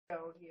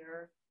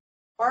here.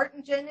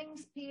 Barton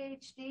Jennings,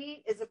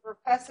 PhD, is a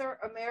professor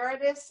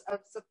emeritus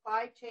of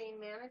supply chain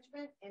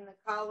management in the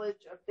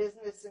College of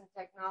Business and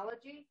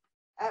Technology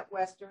at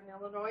Western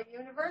Illinois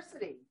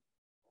University.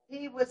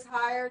 He was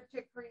hired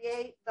to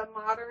create the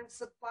modern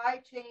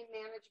supply chain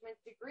management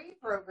degree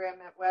program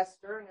at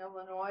Western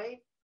Illinois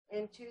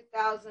in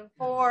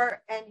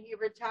 2004, and he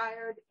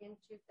retired in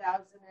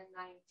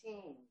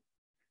 2019.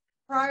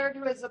 Prior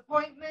to his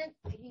appointment,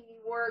 he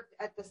worked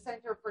at the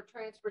Center for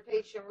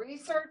Transportation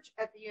Research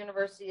at the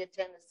University of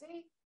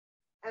Tennessee,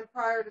 and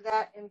prior to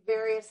that, in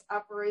various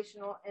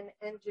operational and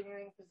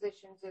engineering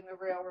positions in the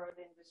railroad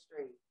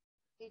industry.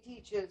 He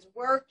teaches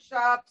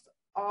workshops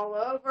all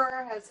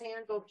over, has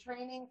handled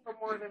training for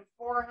more than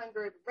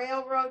 400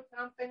 railroad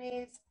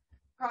companies,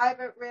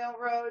 private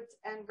railroads,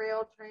 and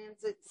rail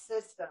transit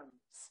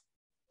systems.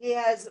 He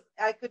has,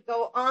 I could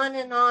go on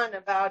and on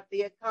about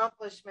the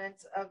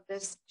accomplishments of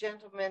this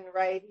gentleman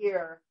right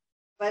here,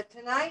 but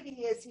tonight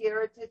he is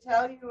here to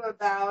tell you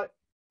about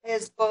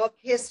his book,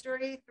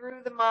 History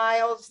Through the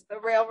Miles, The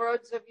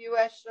Railroads of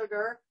U.S.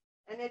 Sugar,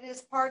 and it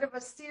is part of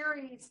a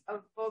series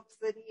of books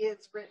that he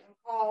has written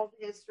called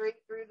History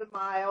Through the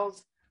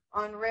Miles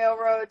on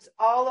railroads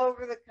all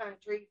over the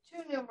country,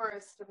 too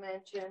numerous to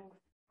mention.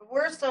 But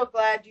we're so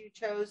glad you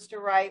chose to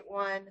write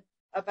one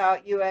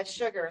about U.S.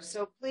 Sugar.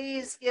 So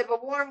please give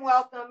a warm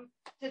welcome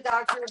to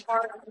Dr.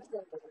 Barton.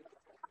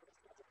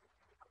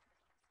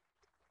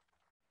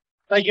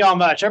 Thank you all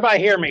much.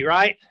 Everybody hear me,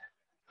 right?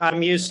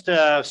 I'm used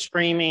to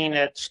screaming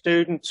at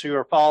students who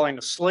are falling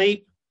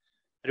asleep.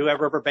 I do have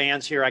rubber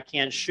bands here. I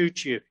can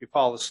shoot you if you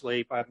fall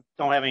asleep. I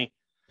don't have any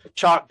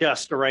chalk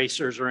dust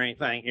erasers or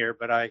anything here,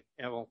 but I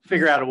will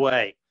figure out a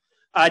way.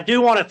 I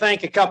do want to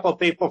thank a couple of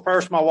people.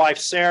 First, my wife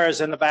Sarah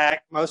is in the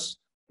back. Most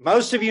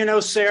of you know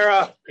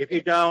Sarah. If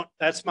you don't,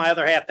 that's my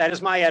other half. That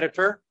is my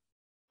editor,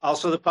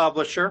 also the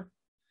publisher.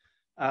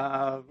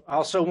 I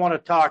also want to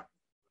talk,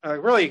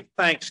 really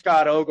thank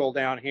Scott Ogle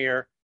down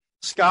here.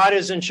 Scott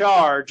is in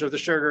charge of the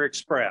Sugar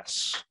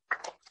Express.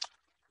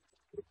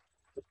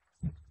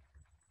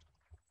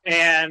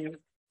 And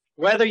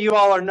whether you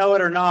all know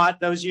it or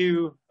not, those of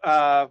you who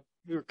are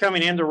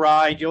coming in to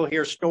ride, you'll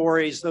hear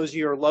stories. Those of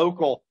you who are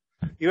local,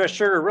 U.S.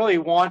 Sugar really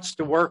wants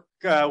to work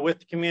with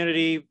the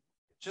community.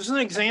 Just an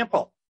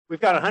example. We've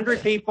got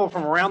 100 people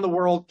from around the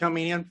world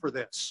coming in for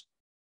this.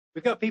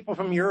 We've got people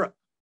from Europe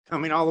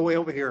coming all the way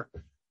over here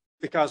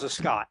because of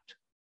Scott.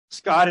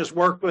 Scott has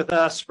worked with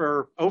us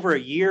for over a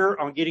year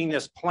on getting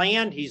this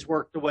planned. He's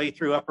worked the way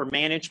through upper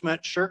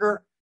management.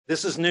 Sugar,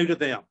 this is new to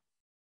them.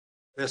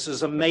 This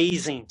is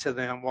amazing to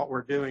them, what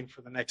we're doing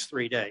for the next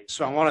 3 days.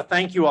 So I want to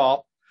thank you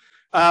all.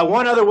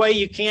 One other way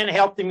you can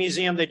help the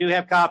museum, they do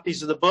have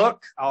copies of the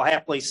book. I'll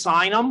happily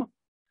sign them.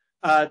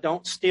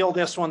 Don't steal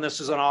this one.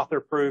 This is an author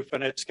proof,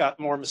 and it's got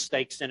more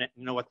mistakes in it.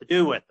 You know what to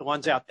do with. The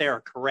ones out there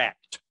are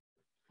correct.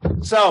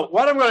 So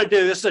what I'm going to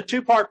do, this is a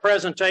two-part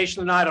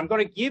presentation tonight. I'm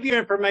going to give you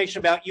information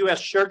about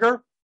U.S.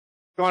 Sugar.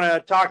 I'm going to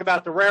talk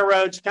about the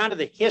railroads, kind of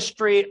the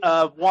history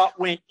of what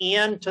went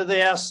into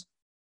this.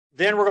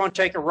 Then we're going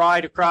to take a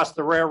ride across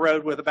the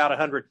railroad with about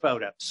 100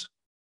 photos.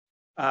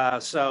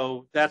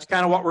 So that's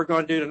kind of what we're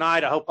going to do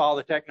tonight. I hope all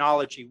the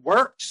technology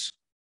works.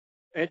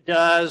 It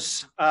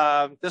does.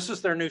 This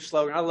is their new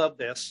slogan. I love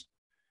this.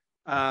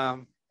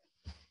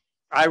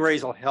 I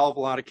raise a hell of a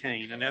lot of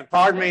cane. And then,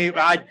 pardon me,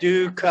 I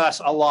do cuss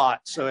a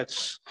lot. So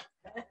it's,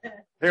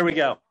 there we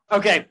go.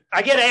 Okay,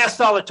 I get asked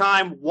all the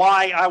time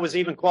why I was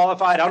even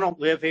qualified. I don't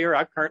live here.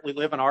 I currently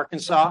live in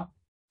Arkansas.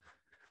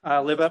 I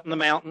live up in the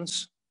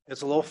mountains.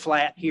 It's a little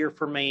flat here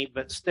for me,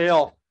 but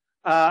still,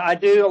 I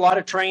do a lot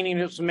of training,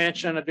 as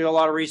mentioned. I do a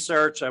lot of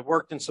research. I've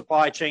worked in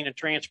supply chain and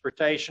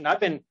transportation. I've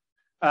been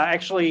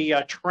actually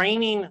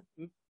training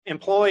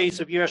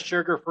employees of U.S.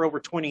 Sugar for over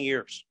 20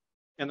 years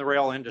in the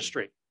rail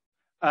industry.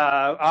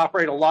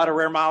 Operate a lot of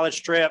rare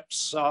mileage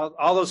trips.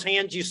 All those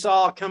hands you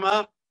saw come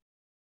up,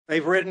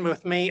 they've ridden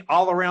with me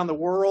all around the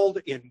world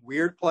in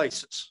weird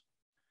places.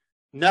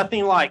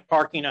 Nothing like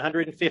parking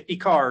 150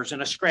 cars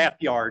in a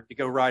scrapyard to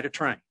go ride a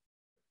train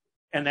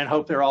and then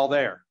hope they're all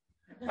there.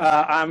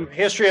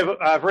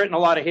 I've written a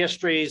lot of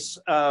histories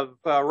of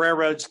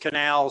railroads,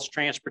 canals,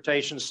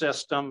 transportation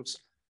systems.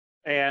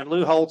 And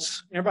Lou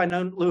Holtz, everybody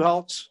know Lou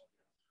Holtz?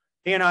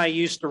 He and I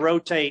used to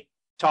rotate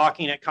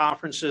talking at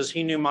conferences.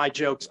 He knew my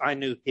jokes, I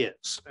knew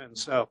his. And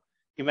so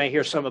you may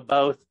hear some of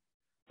both.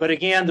 But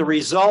again, the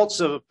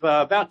results of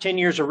about 10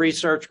 years of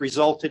research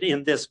resulted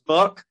in this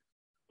book,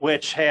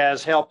 which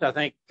has helped, I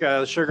think,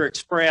 Sugar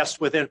Express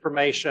with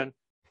information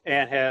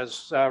and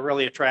has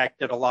really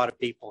attracted a lot of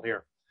people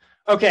here.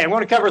 Okay, I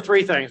want to cover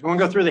three things. We're going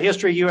to go through the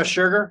history of U.S.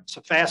 Sugar. It's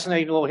a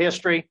fascinating little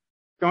history.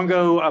 Going to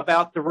go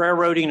about the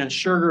railroading and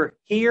sugar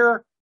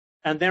here,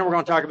 and then we're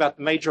going to talk about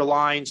the major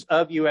lines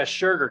of U.S.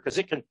 Sugar because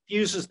it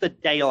confuses the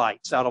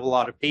daylights out of a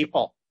lot of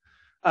people.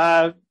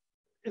 In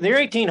the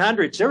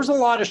 1800s, there was a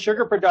lot of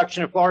sugar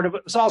production in Florida, but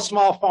it was all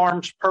small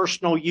farms,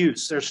 personal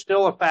use. There's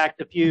still, in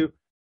fact, a few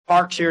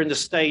parks here in the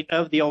state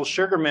of the old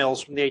sugar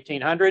mills from the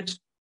 1800s.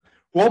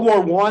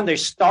 World War I, they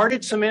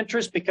started some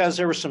interest because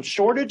there were some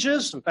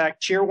shortages. In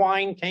fact,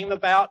 cheerwine came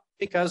about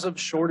because of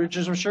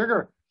shortages of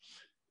sugar.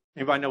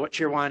 Anybody know what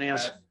cheerwine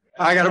is?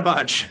 I got a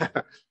bunch.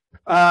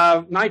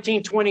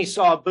 1920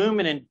 saw a boom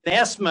in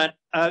investment.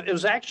 It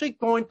was actually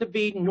going to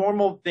be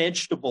normal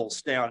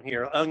vegetables down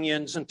here,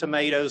 onions and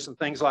tomatoes and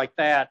things like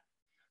that.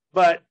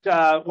 But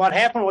what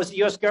happened was the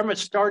U.S. government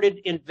started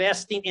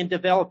investing in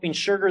developing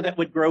sugar that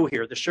would grow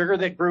here. The sugar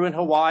that grew in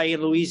Hawaii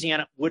and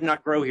Louisiana would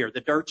not grow here.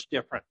 The dirt's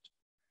different.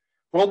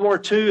 World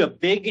War II, a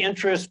big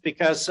interest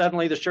because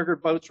suddenly the sugar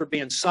boats were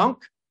being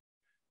sunk.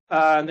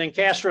 And then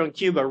Castro and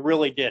Cuba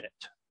really did it.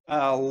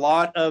 A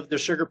lot of the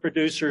sugar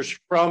producers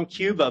from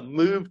Cuba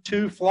moved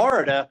to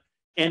Florida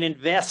and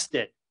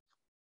invested.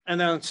 And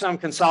then some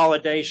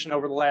consolidation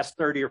over the last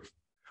 30 or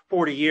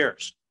 40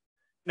 years.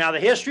 Now, the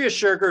history of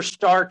sugar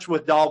starts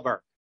with Dahlberg.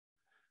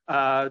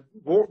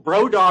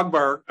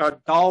 Dahlberg,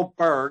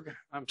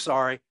 I'm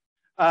sorry.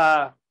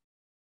 Somehow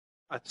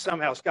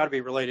it's got to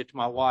be related to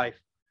my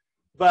wife.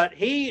 But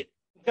he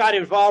got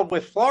involved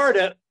with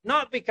Florida,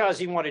 not because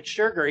he wanted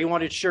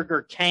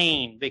sugar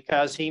cane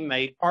because he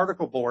made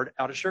particle board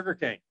out of sugar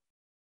cane,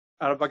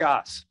 out of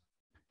bagasse.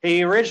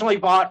 He originally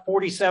bought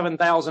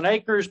 47,000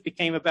 acres,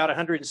 became about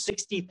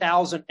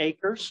 160,000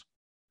 acres.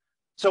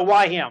 So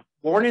why him?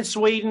 Born in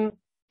Sweden,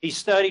 he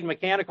studied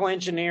mechanical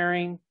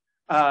engineering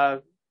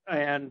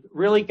and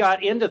really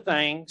got into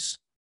things.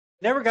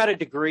 Never got a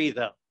degree,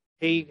 though.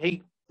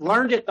 He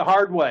learned it the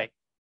hard way.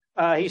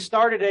 He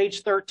started at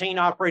age 13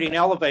 operating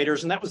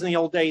elevators, and that was in the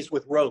old days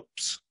with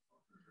ropes.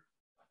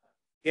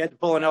 He had to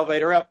pull an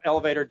elevator up,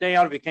 elevator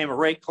down, became a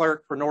rate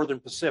clerk for Northern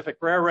Pacific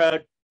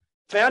Railroad,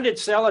 founded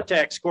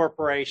Celotex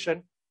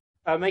Corporation,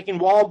 making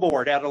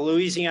wallboard out of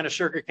Louisiana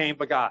sugarcane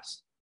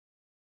bagasse.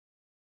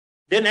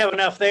 Didn't have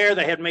enough there.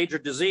 They had major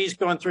disease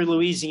going through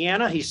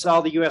Louisiana. He saw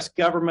the U.S.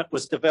 government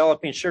was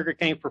developing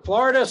sugarcane for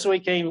Florida, so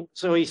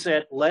he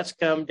said, let's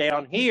come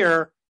down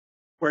here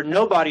where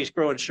nobody's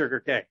growing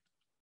sugarcane.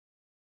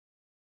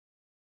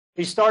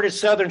 He started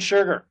Southern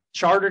Sugar,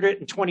 chartered it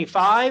in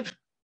 25.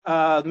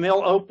 The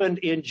mill opened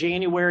in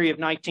January of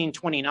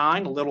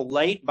 1929, a little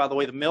late. By the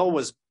way, the mill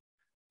was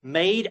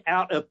made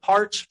out of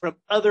parts from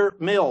other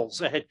mills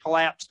that had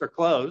collapsed or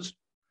closed.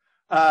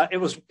 It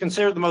was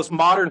considered the most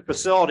modern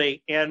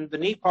facility, and the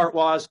neat part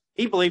was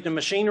he believed in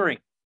machinery.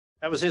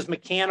 That was his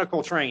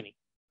mechanical training.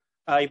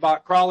 He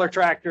bought crawler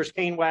tractors,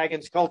 cane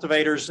wagons,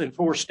 cultivators, and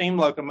 4 steam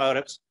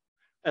locomotives.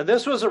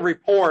 This was a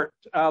report.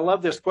 I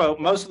love this quote.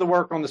 Most of the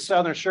work on the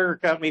Southern Sugar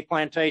Company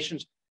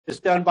plantations is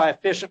done by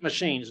efficient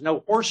machines.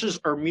 No horses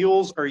or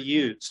mules are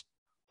used.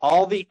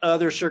 All the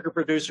other sugar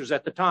producers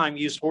at the time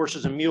used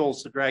horses and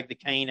mules to drag the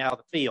cane out of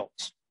the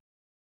fields.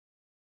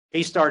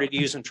 He started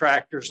using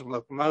tractors and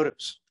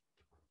locomotives.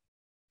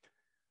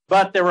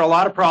 But there were a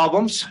lot of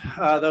problems.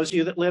 Those of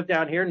you that live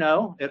down here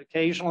know that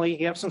occasionally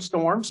you have some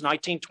storms.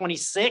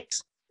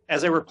 1926,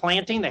 as they were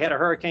planting, they had a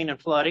hurricane and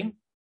flooding.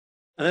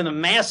 And then the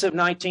massive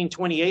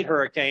 1928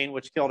 hurricane,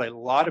 which killed a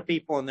lot of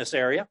people in this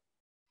area.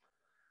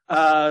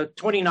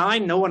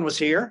 29, no one was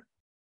here.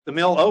 The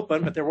mill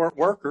opened, but there weren't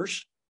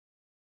workers.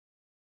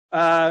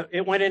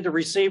 It went into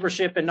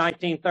receivership in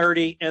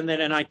 1930, and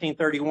then in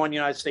 1931,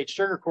 United States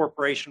Sugar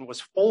Corporation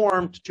was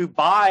formed to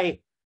buy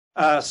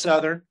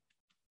Southern.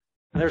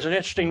 And there's an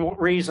interesting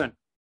reason.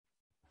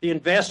 The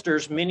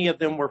investors, many of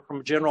them were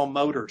from General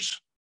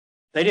Motors.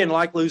 They didn't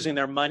like losing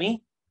their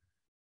money.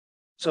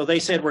 So they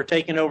said, we're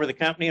taking over the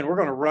company and we're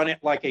going to run it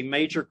like a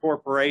major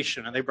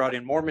corporation. And they brought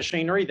in more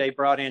machinery. They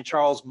brought in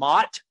Charles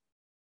Mott,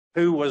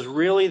 who was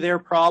really their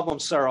problem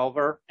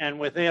solver. And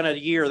within a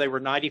year, they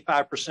were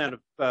 95%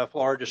 of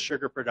Florida's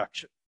sugar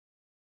production.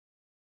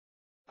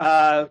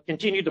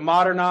 Continued to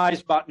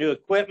modernize, bought new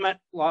equipment,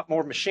 a lot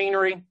more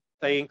machinery.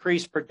 They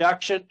increased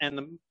production,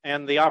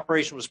 and the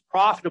operation was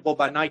profitable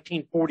by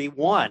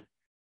 1941.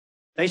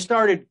 They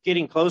started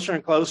getting closer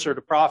and closer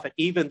to profit,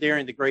 even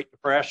during the Great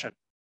Depression.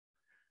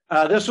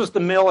 This was the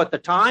mill at the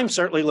time.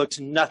 Certainly looks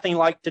nothing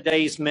like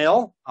today's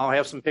mill. I'll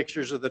have some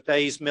pictures of the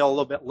today's mill a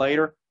little bit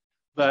later.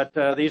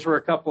 But these were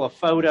a couple of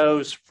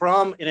photos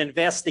from an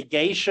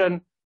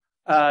investigation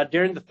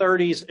during the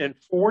 30s and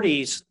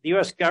 40s. The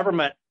U.S.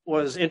 government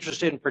was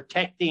interested in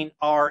protecting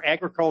our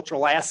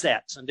agricultural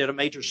assets and did a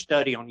major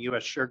study on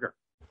U.S. sugar.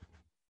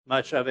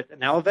 Much of it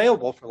now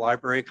available for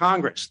Library of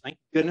Congress. Thank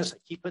goodness they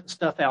keep putting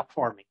stuff out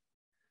for me.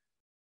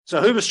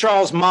 So who was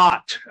Charles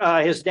Mott?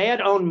 His dad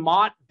owned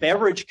Mott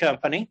Beverage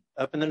Company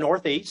up in the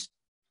Northeast.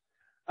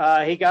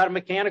 He got a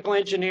mechanical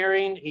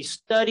engineering. He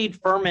studied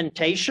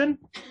fermentation.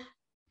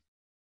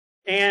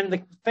 And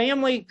the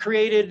family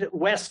created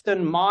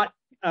Weston Mott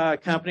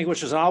Company,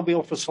 which is an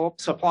automobile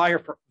supplier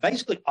for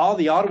basically all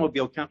the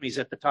automobile companies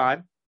at the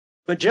time.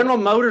 But General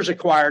Motors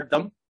acquired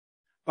them.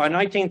 By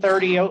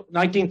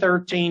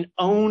 1913,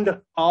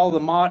 owned all the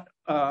Mott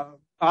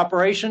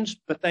operations,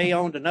 but they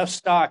owned enough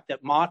stock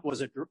that Mott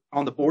was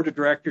on the board of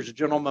directors of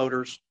General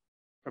Motors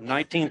from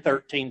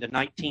 1913 to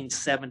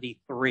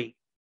 1973,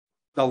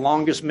 the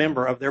longest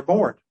member of their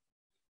board.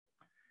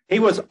 He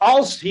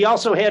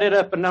also headed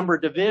up a number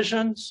of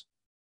divisions.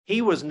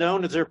 He was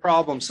known as their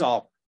problem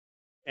solver.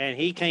 and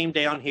he came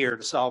down here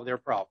to solve their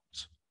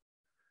problems.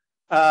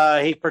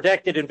 He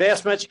protected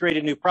investments,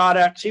 created new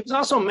products. He was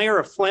also mayor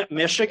of Flint,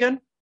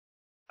 Michigan.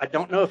 I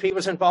don't know if he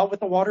was involved with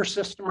the water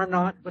system or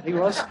not, but he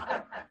was.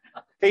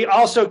 He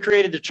also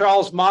created the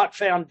Charles Mott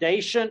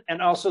Foundation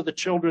and also the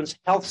Children's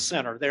Health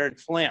Center there in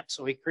Flint.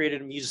 So he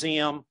created a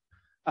museum.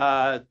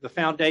 The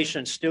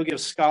foundation still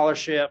gives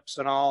scholarships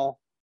and all.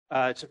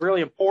 It's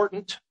really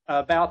important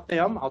about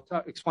them. I'll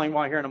explain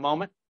why here in a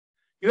moment.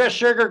 U.S.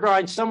 Sugar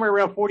grinds somewhere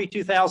around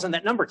 42,000.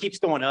 That number keeps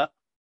going up.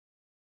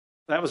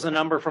 That was the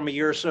number from a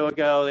year or so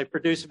ago. They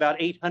produce about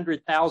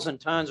 800,000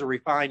 tons of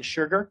refined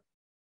sugar,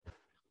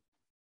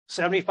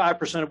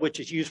 75% of which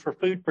is used for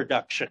food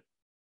production,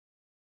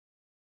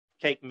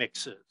 cake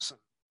mixes, and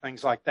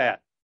things like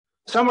that.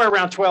 Somewhere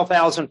around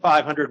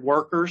 12,500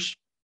 workers,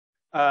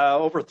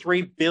 over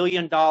 $3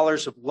 billion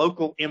of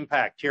local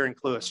impact here in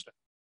Clewiston.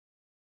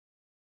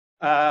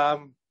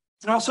 And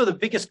also the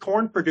biggest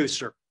corn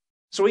producer,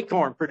 sweet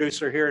corn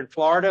producer here in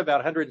Florida, about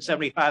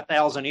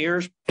 175,000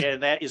 ears,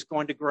 and that is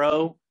going to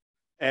grow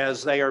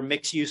as they are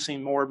mixed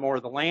using more and more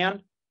of the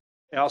land.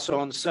 They also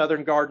own the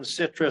Southern Garden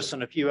citrus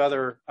and a few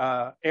other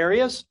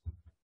areas.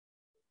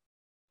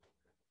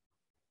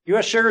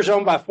 U.S. Sugar is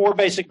owned by 4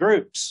 basic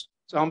groups.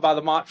 It's owned by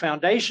the Mott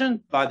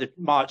Foundation, by the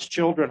Mott's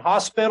Children's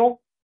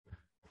Hospital,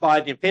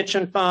 by the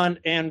pension fund,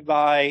 and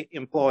by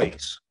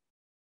employees.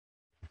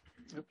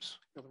 Oops,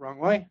 go the wrong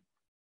way.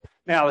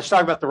 Now let's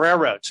talk about the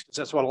railroads, because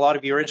that's what a lot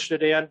of you are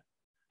interested in.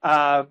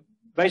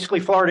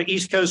 Basically, Florida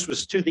East Coast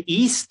was to the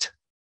east.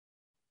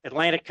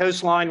 Atlantic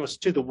coastline was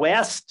to the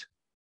west.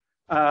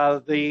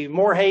 The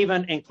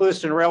Moorhaven and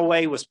Clewiston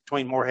Railway was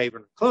between Moorhaven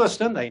and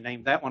Clewiston. They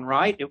named that one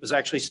right. It was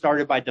actually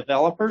started by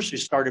developers who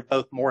started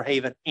both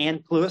Moorhaven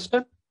and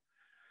Clewiston.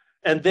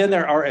 And then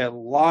there are a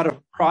lot of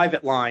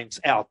private lines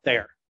out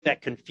there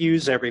that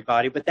confuse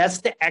everybody, but that's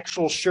the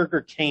actual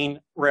sugarcane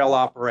rail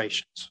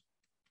operations.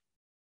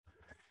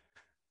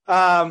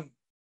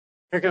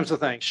 Here comes the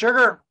thing.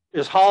 Sugar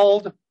is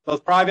hauled,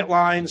 both private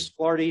lines,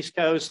 Florida East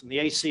Coast and the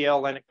ACL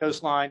Atlantic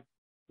Coastline,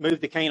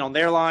 moved the cane on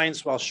their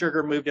lines while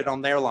sugar moved it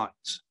on their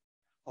lines.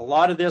 A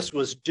lot of this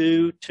was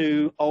due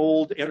to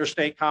old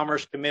Interstate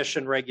Commerce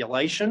Commission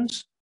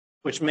regulations,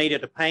 which made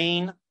it a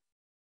pain.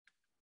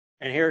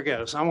 And here it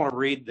goes. I want to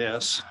read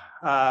this.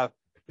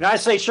 United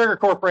States Sugar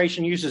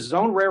Corporation uses its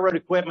own railroad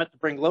equipment to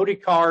bring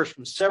loaded cars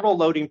from several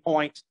loading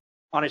points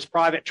on its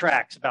private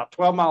tracks, about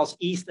 12 miles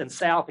east and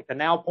south at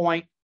Canal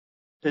Point,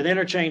 to the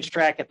interchange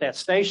track at that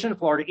station.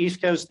 Florida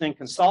East Coast then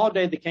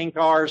consolidated the cane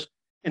cars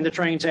in the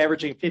trains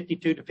averaging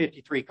 52 to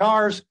 53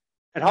 cars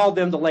and hauled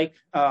them to Lake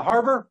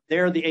Harbor.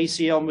 There, the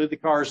ACL moved the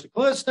cars to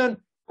Clewiston,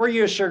 where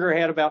U.S. Sugar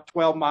had about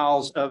 12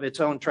 miles of its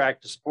own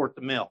track to support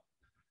the mill.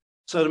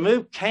 So to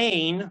move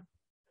cane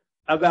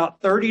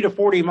about 30 to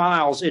 40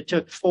 miles, it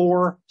took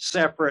 4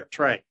 separate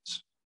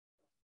trains,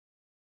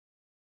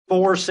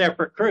 4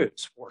 separate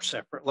crews, 4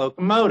 separate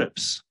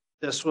locomotives.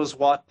 This was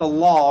what the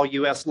law,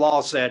 U.S.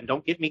 law said.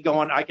 Don't get me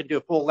going. I could do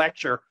a full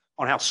lecture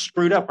on how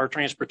screwed up our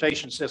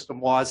transportation system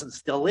was and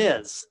still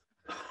is.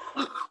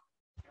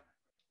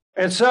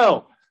 And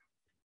so,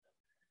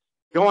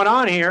 going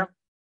on here,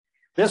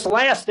 this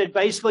lasted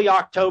basically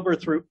October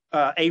through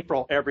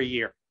April every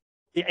year.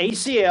 The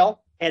ACL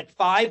had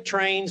 5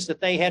 trains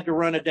that they had to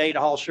run a day to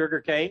haul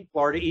sugarcane.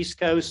 Florida East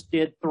Coast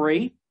did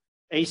 3.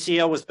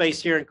 ACL was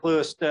based here in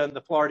Clewiston,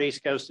 the Florida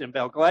East Coast in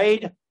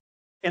Belglade.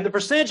 And the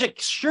percentage of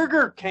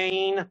sugar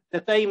cane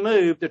that they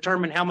moved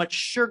determined how much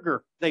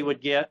sugar they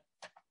would get.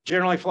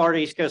 Generally, Florida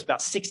East Coast, about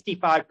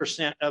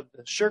 65% of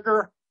the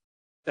sugar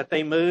that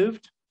they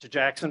moved to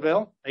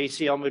Jacksonville.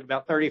 ACL moved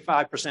about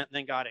 35% and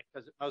then got it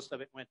because most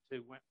of it went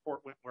to Fort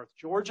Wentworth,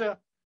 Georgia.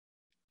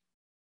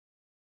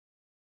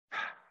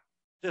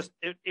 Just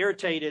it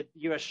irritated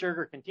U.S.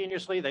 Sugar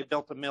continuously. They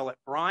built a mill at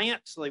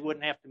Bryant so they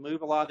wouldn't have to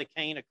move a lot of the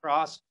cane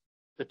across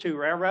the 2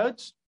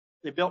 railroads.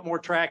 They built more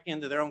track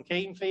into their own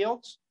cane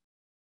fields.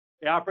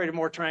 They operated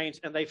more trains,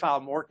 and they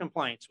filed more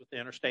complaints with the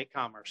Interstate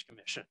Commerce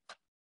Commission.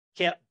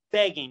 Kept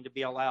begging to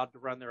be allowed to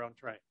run their own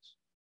trains.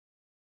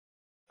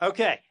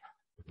 Okay.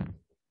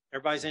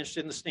 Everybody's interested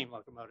in the steam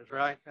locomotives,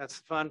 right? That's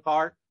the fun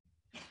part.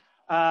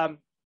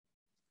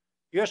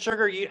 U.S.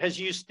 Sugar has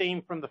used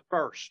steam from the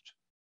first.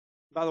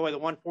 By the way, the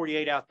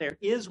 148 out there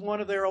is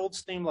one of their old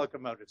steam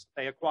locomotives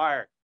that they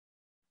acquired.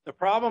 The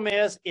problem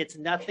is it's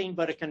nothing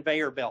but a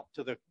conveyor belt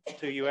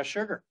to U.S.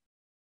 Sugar.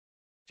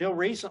 Till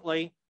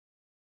recently,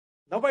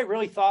 nobody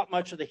really thought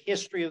much of the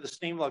history of the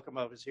steam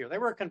locomotives here. They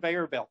were a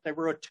conveyor belt. They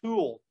were a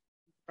tool.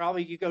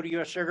 Probably you go to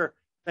U.S. Sugar,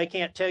 they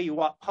can't tell you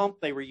what pump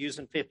they were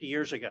using 50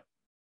 years ago.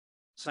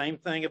 Same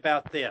thing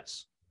about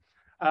this.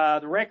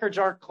 The records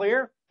aren't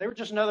clear. They were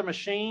just another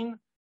machine.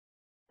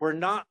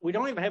 We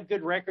don't even have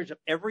good records of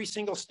every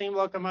single steam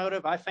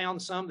locomotive. I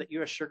found some that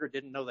U.S. Sugar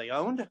didn't know they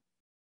owned.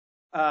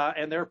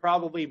 And there are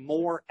probably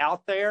more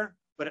out there,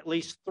 but at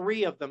least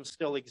 3 of them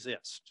still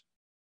exist.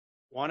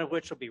 One of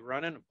which will be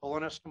running and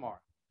pulling us tomorrow.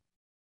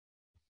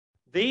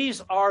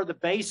 These are the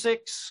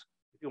basics.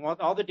 If you want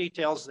all the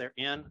details, they're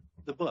in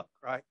the book,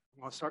 right?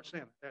 You want to start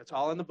saying it. It's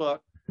all in the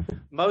book.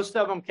 Most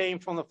of them came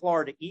from the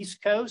Florida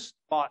East Coast,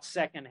 bought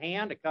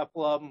secondhand. A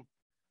couple of them,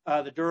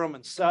 the Durham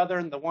and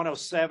Southern. The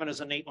 107 is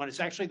a neat one. It's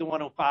actually the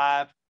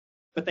 105,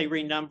 but they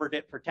renumbered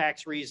it for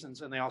tax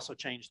reasons, and they also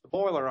changed the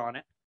boiler on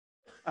it.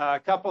 A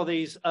couple of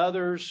these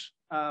others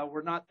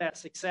were not that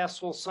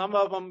successful. Some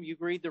of them, you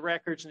read the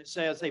records, and it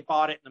says they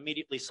bought it and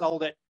immediately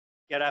sold it.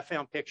 Yet I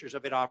found pictures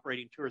of it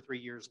operating 2 or 3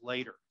 years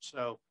later.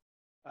 So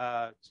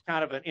it's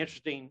kind of an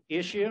interesting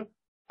issue.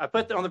 I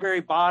put on the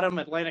very bottom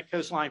Atlantic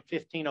Coastline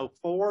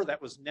 1504.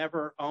 That was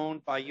never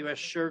owned by U.S.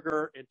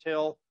 Sugar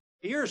until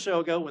a year or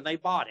so ago when they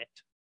bought it.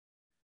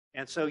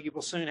 And so you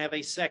will soon have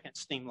a second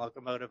steam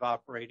locomotive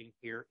operating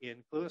here in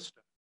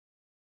Clewiston.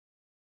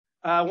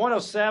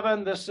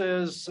 107, this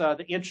is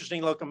the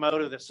interesting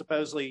locomotive that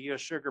supposedly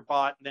U.S. Sugar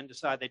bought and then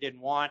decided they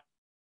didn't want.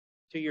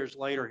 2 years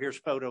later, here's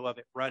a photo of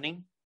it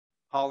running,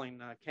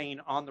 hauling cane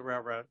on the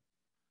railroad.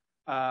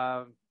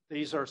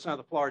 These are some of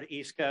the Florida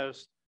East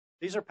Coast.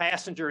 These are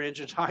passenger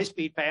engines,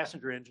 high-speed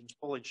passenger engines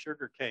pulling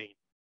sugar cane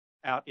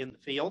out in the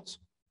fields.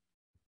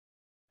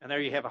 And there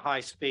you have a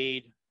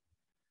high-speed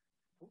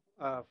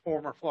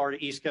former Florida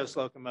East Coast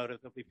locomotive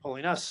that'll be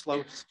pulling us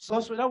slow.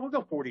 No, we'll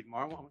go 40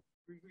 tomorrow.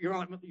 You're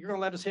going to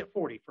let us hit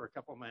 40 for a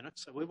couple of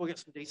minutes, so we will get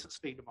some decent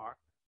speed tomorrow.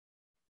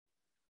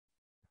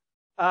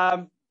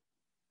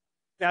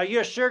 Now,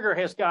 U.S. Sugar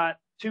has got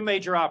 2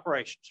 major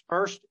operations.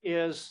 First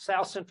is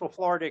South Central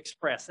Florida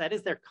Express. That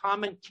is their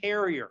common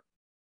carrier,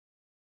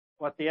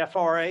 what the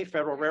FRA,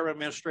 Federal Railroad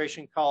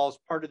Administration, calls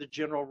part of the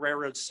general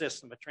railroad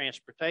system of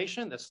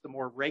transportation. That's the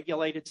more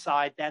regulated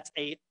side. That's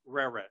a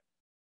railroad.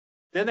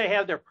 Then they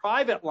have their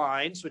private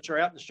lines, which are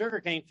out in the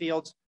sugarcane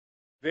fields.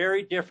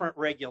 Very different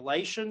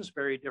regulations,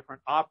 very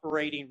different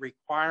operating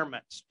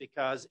requirements,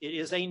 because it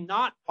is a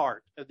not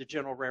part of the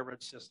general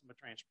railroad system of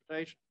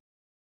transportation.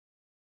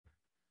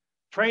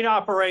 Train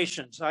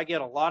operations, I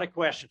get a lot of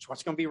questions.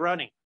 What's going to be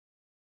running?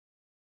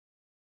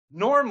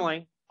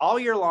 Normally, all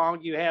year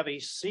long, you have a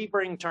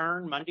Sebring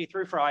turn Monday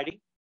through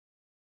Friday.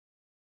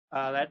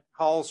 That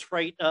hauls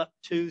freight up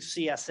to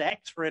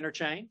CSX for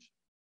interchange.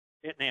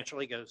 It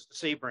naturally goes to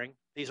Sebring.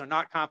 These are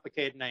not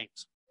complicated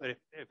names, but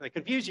if they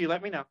confuse you,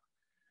 let me know.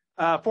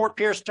 Fort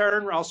Pierce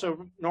turn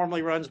also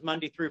normally runs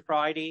Monday through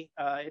Friday.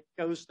 It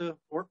goes to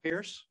Fort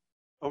Pierce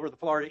over the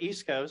Florida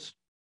East Coast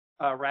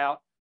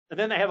route. And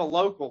then they have a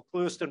local,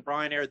 Clewiston,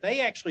 Bryan area. They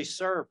actually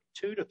serve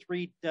 2 to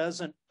 3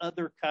 dozen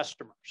other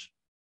customers,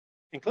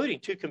 including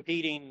 2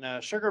 competing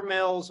sugar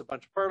mills, a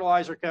bunch of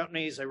fertilizer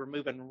companies. They were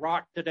moving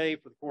rock today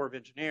for the Corps of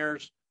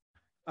Engineers.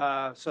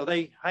 So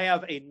they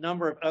have a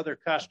number of other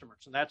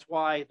customers, and that's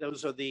why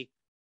those are the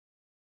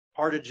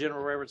part of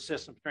General Railroad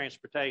System of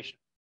Transportation.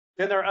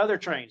 Then there are other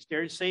trains.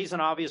 During season,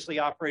 obviously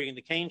operating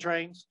the cane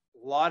trains,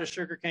 a lot of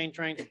sugar cane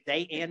trains,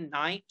 day and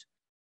night.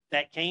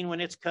 That cane,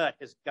 when it's cut,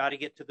 has got to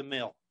get to the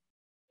mill.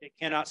 It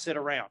cannot sit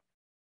around.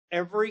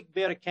 Every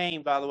bit of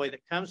cane, by the way,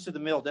 that comes to the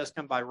mill does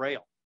come by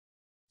rail.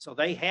 So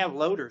they have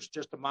loaders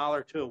just a mile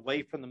or 2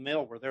 away from the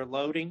mill where they're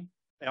loading.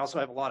 They also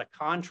have a lot of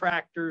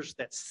contractors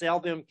that sell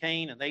them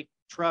cane, and they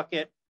truck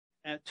it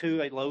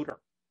to a loader.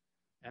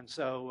 And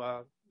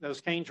so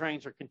those cane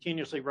trains are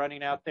continuously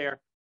running out there.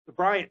 The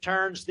Bryant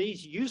turns,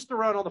 these used to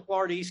run on the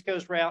Florida East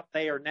Coast route.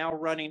 They are now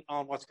running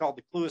on what's called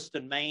the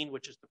Clewiston Main,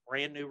 which is the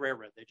brand new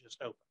railroad they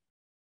just opened.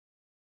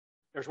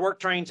 There's work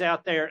trains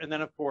out there, and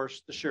then, of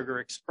course, the Sugar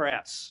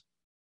Express.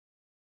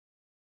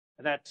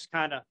 And that's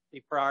kind of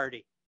the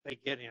priority they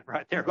get in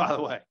right there, by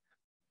the way.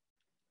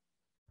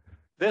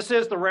 This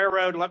is the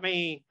railroad. I'm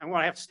going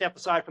to have to step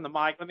aside from the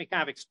mic. Let me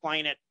kind of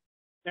explain it.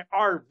 There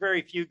are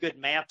very few good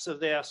maps of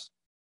this.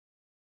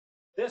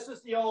 This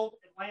is the old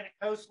Atlantic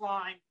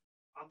coastline.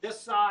 On this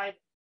side,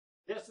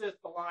 this is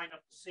the line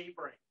up to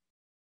Sebring.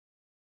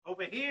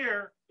 Over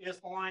here is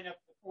the line up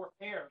to Fort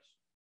Pierce.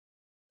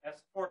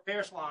 That's the Fort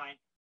Pierce line.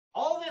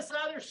 All this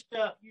other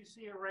stuff you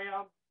see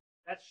around,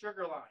 that's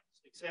sugar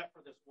lines, except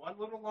for this one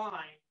little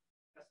line.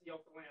 That's the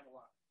Oklahoma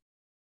line.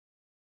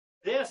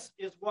 This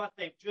is what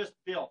they've just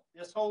built,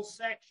 this whole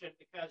section,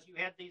 because you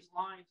had these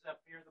lines up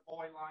here, the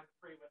Boy line, the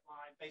Freeman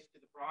line, basically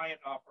the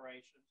Bryant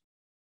operations.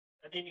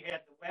 And then you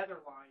had the weather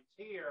lines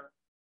here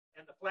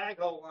and the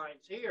flaghole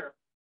lines here.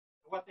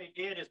 And what they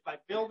did is by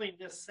building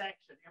this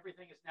section,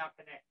 everything is now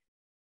connected.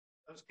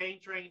 Those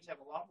cane trains have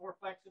a lot more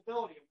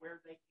flexibility of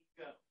where they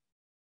can go.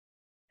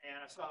 And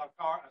I saw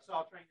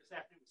a train this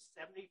afternoon with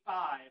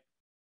 75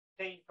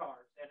 cane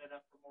cars headed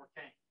up for more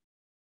cane.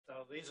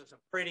 So these are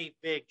some pretty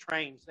big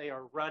trains they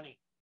are running.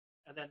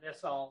 And then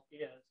this all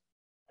is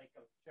Lake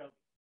Okeechobee.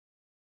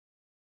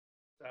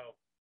 So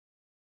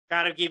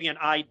kind of give you an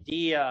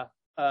idea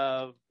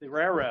of the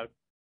railroad.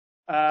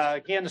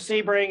 Again, the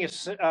Sebring is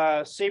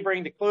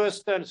Sebring to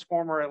Clewiston. It's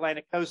former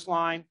Atlantic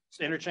coastline. It's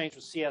interchanged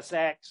with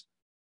CSX.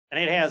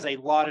 And it has a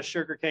lot of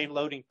sugarcane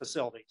loading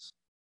facilities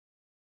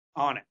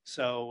on it.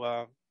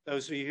 So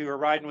those of you who are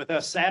riding with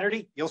us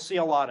Saturday, you'll see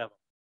a lot of them.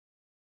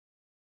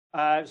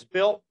 It was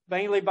built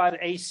mainly by the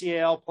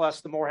ACL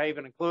plus the Moorhaven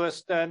and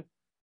Clewiston.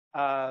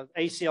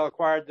 ACL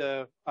acquired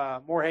the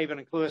Moorhaven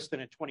and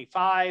Clewiston in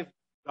 25. It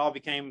all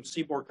became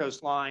Seaboard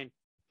Coast Line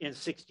in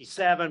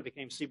 67,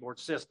 became Seaboard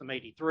System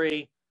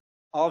 83.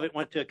 All of it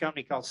went to a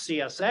company called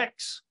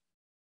CSX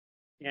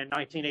in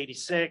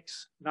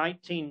 1986.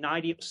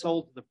 1990, it was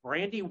sold to the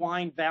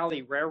Brandywine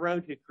Valley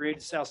Railroad, who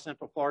created South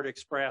Central Florida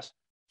Express.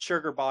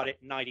 Sugar bought it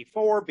in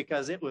 94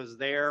 because it was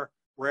their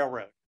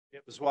railroad.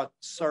 It was what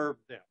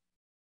served them.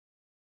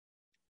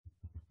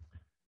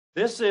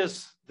 This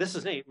is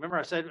neat. Remember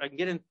I said I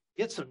can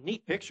get some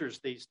neat pictures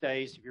these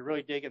days if you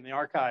really dig in the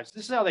archives.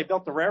 This is how they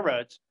built the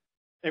railroads.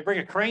 They bring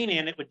a crane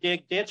in, it would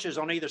dig ditches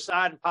on either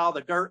side and pile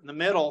the dirt in the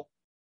middle.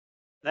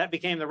 That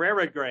became the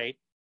railroad grade.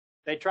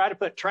 They try to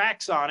put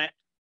tracks on it,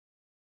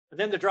 and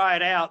then to dry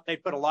it out,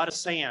 they'd put a lot of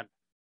sand.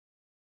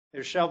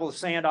 They'd shovel the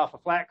sand off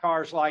of flat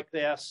cars like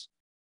this,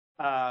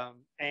 and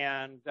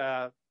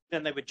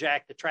then they would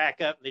jack the track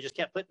up, and they just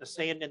kept putting the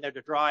sand in there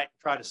to dry it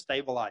and try to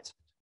stabilize it.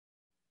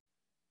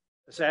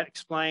 Does that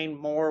explain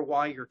more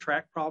why your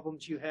track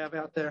problems you have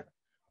out there?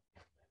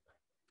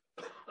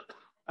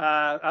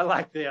 I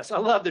like this. I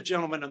love the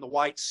gentleman in the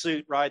white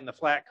suit riding the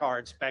flat car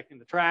inspecting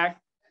the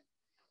track.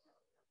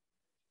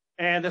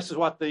 And this is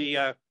what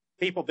the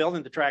people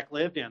building the track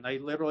lived in. They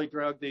literally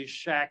drug these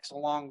shacks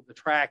along the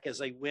track as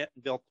they went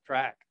and built the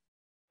track.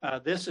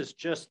 This is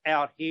just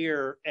out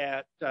here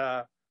at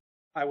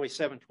Highway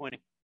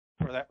 720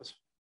 where that was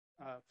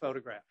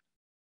photographed.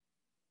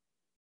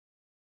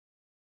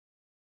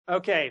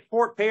 Okay,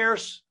 Fort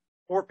Pierce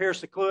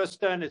to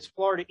Clewiston. It's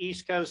Florida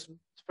East Coast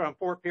from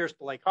Fort Pierce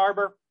to Lake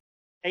Harbor.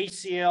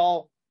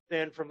 ACL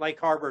then from Lake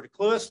Harbor to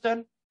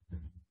Clewiston.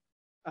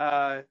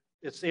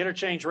 It's the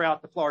interchange route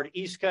to Florida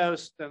East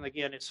Coast. And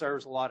again, it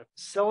serves a lot of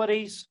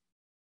facilities.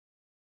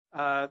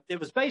 It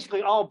was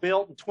basically all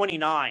built in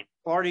 29.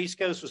 Florida East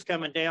Coast was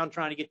coming down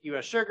trying to get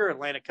U.S. Sugar.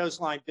 Atlantic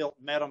Coastline built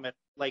and met them at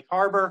Lake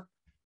Harbor.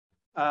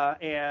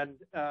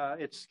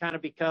 It's kind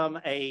of become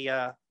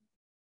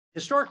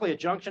historically a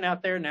junction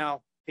out there.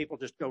 Now people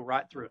just go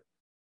right through it.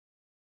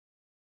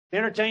 The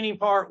entertaining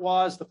part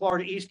was the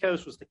Florida East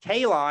Coast was the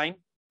K line.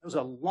 It was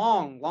a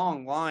long,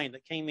 long line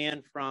that came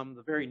in from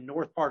the very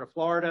north part of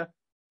Florida.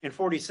 In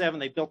 47,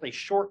 they built a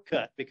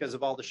shortcut because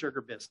of all the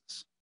sugar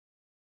business.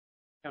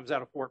 Comes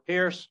out of Fort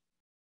Pierce.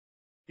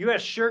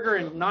 U.S. Sugar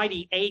in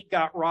 98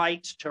 got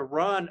rights to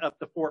run up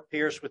to Fort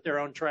Pierce with their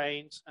own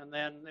trains. And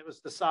then it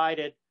was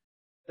decided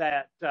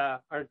that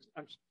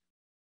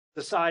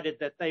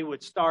they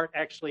would start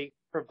actually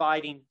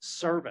providing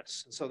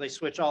service. And so they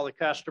switch all the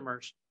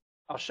customers.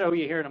 I'll show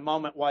you here in a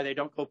moment why they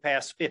don't go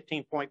past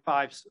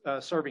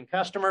 15.5 serving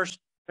customers.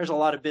 There's a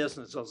lot of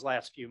business those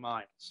last few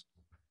miles.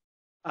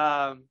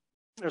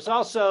 There's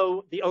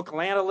also the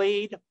Okalana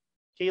lead.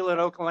 Keelan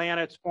Okalana,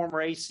 it's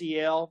former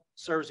ACL,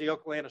 serves the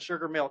Okalana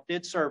Sugar Mill. It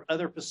did serve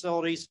other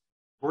facilities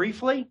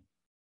briefly.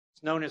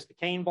 It's known as the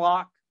Cane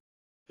Block,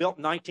 built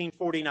in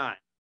 1949.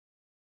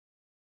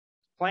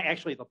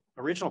 Actually, the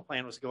original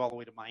plan was to go all the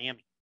way to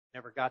Miami.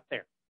 Never got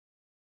there.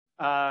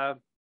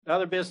 The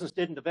other business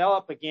didn't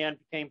develop. Again,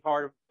 became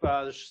part of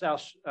the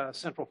South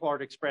Central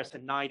Florida Express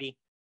in 90.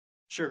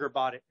 Sugar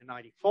bought it in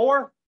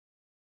 94.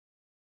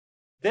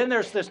 Then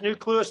there's this new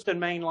Clewiston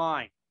main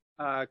line.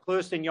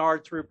 Clewiston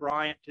Yard through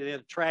Bryant to the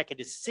track. It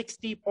is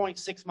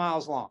 60.6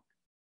 miles long.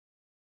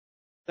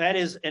 That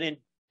is an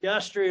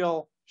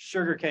industrial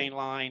sugarcane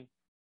line,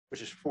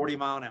 which is 40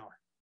 miles an hour.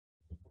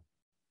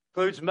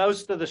 Includes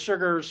most of the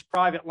sugar's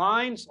private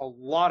lines, a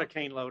lot of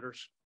cane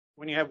loaders.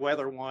 When you have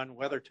weather 1,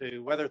 weather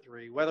 2, weather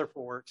 3, weather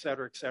 4,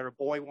 et cetera,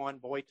 boy 1,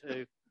 boy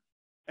 2.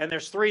 And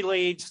there's 3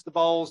 leads, the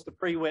Bowles, the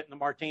Prewitt, and the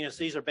Martinez.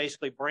 These are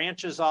basically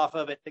branches off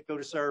of it that go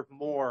to serve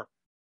more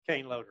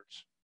cane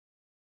loaders.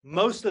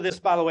 Most of this,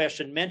 by the way, I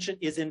should mention,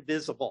 is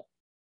invisible.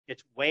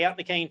 It's way out in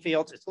the cane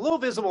fields. It's a little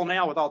visible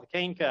now with all the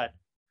cane cut,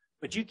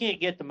 but you can't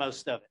get to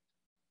most of it.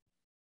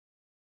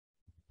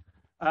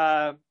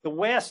 The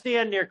west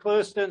end near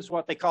Clewiston is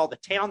what they call the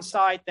town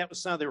site. That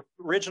was some of the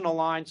original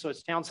lines. So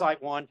it's town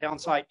site 1, town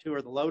site 2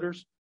 are the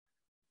loaders.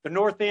 The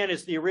north end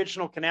is the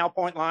original Canal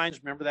Point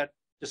lines. Remember that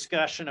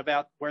discussion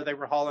about where they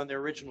were hauling their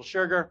original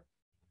sugar.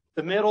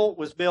 The middle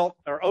was built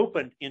or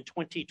opened in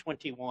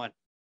 2021.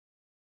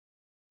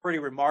 Pretty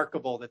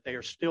remarkable that they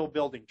are still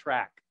building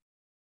track.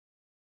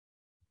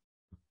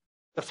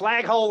 The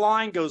Flaghole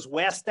line goes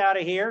west out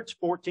of here. It's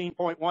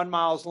 14.1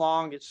 miles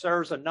long. It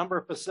serves a number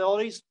of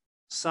facilities.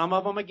 Some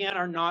of them, again,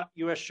 are not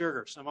U.S.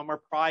 Sugar. Some of them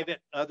are private,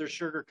 other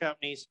sugar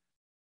companies,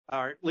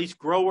 or at least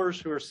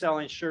growers who are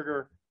selling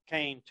sugar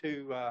cane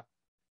to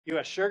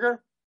U.S.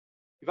 Sugar.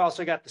 You've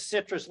also got the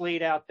citrus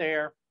lead out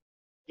there.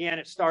 Again,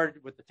 it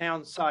started with the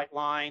town site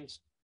lines,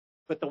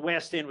 but the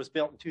west end was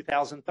built in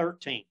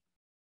 2013.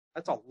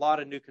 That's a lot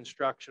of new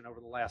construction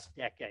over the last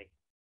decade.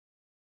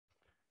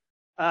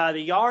 The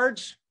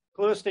yards,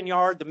 Clewiston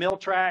Yard, the mill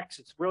tracks,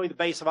 it's really the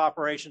base of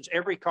operations.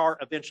 Every car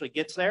eventually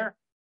gets there.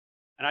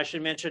 And I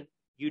should mention,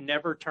 you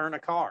never turn a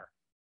car.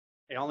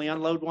 They only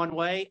unload one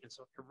way, and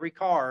so every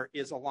car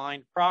is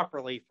aligned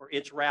properly for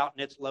its route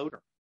and its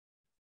loader.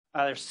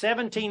 There's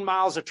 17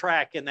 miles of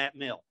track in that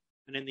mill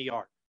and in the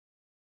yard.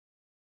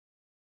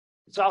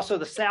 It's also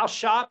the South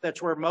Shop.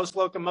 That's where most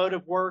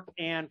locomotive work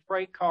and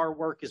freight car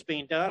work is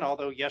being done,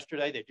 although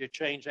yesterday they did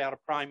change out a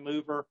prime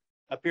mover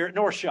up here at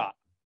North Shop.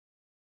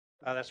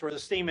 That's where the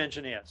steam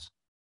engine is.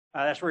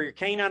 That's where your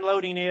cane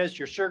unloading is,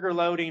 your sugar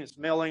loading is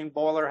milling,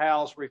 boiler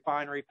house,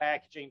 refinery,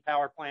 packaging,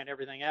 power plant,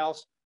 everything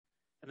else.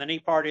 And the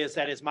neat part is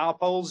that is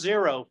milestone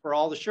 0 for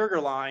all the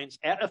sugar lines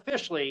at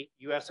officially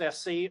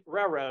USSC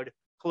Railroad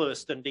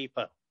Clewiston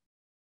Depot.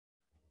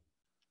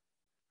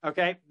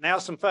 Okay, now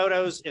some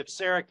photos. If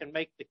Sarah can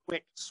make the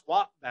quick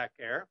swap back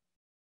there,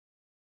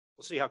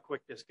 we'll see how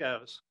quick this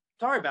goes.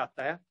 Sorry about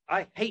that.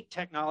 I hate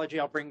technology.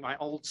 I'll bring my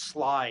old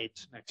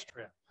slides next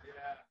trip.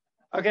 Yeah.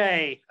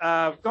 Okay,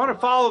 going to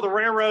follow the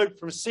railroad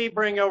from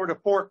Sebring over to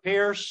Fort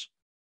Pierce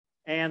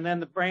and then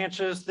the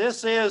branches.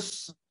 This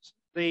is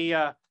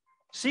the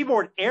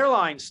Seaboard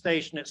Airlines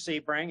station at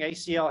Sebring.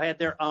 ACL had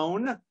their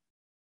own.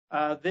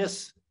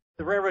 The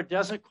railroad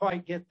doesn't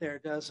quite get there,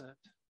 does it?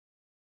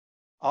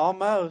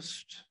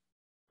 Almost.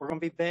 We're going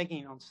to be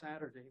begging on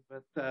Saturday,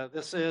 but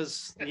this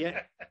is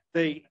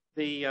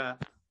the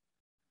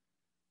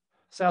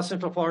South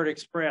Central Florida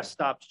Express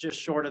stops just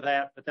short of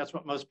that, but that's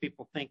what most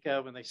people think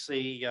of when they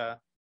see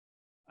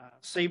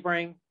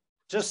Sebring.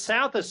 Just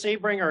south of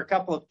Sebring are a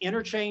couple of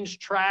interchange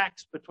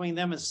tracks between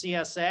them and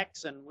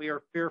CSX, and we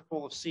are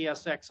fearful of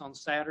CSX on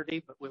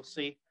Saturday, but we'll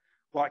see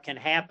what can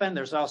happen.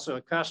 There's also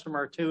a customer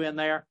or two in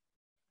there.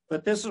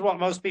 But this is what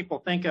most people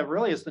think of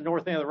really as the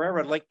north end of the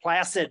railroad, Lake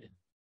Placid.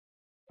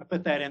 I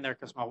put that in there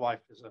because my wife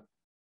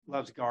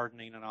loves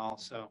gardening and all.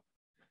 So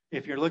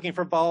if you're looking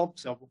for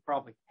bulbs, we'll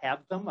probably have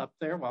them up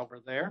there while we're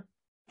there.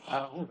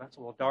 Oh, that's a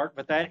little dark,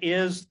 but that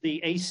is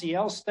the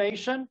ACL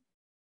station.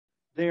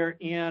 They're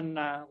in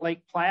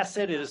Lake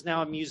Placid. It is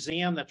now a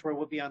museum. That's where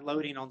we'll be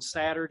unloading on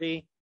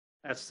Saturday.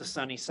 That's the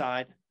sunny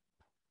side.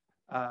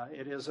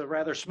 It is a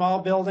rather small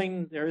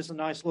building. There is a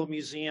nice little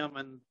museum,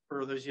 and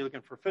for those of you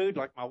looking for food,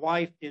 like my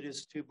wife, it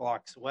is 2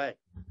 blocks away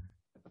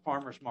at the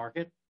farmer's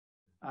market.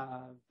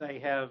 They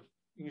have,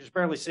 you can just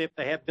barely see it,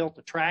 they have built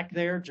a track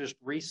there just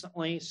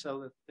recently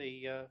so that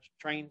the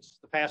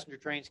passenger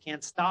trains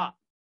can stop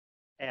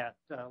at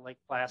Lake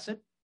Placid.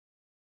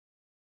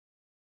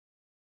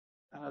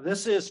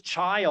 This is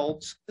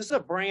Childs. This is a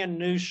brand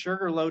new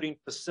sugar loading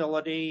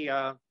facility.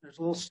 There's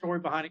a little story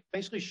behind it.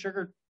 Basically,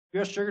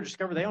 U.S. Sugar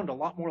discovered they owned a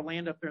lot more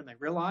land up there than they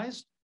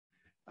realized.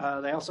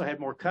 They also had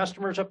more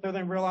customers up there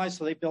than realized,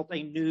 so they built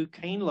a new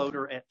cane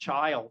loader at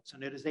Childs,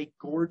 and it is a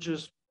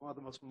gorgeous, one of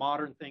the most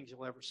modern things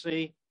you'll ever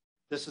see.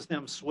 This is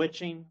them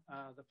switching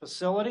the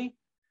facility.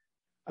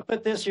 I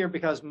put this here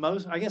because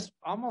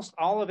almost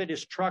all of it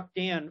is trucked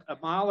in a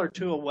mile or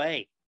two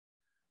away.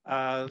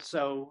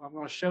 So I'm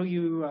going to show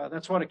you,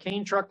 that's what a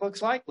cane truck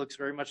looks like. Looks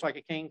very much like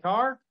a cane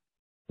car.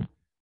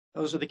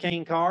 Those are the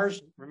cane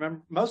cars.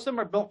 Remember, most of them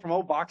are built from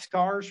old box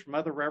cars from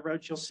other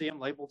railroads. You'll see them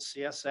labeled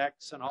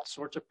CSX and all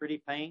sorts of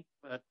pretty paint.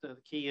 But the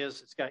key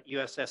is it's got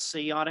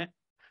USSC on it.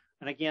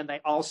 And again, they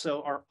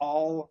also are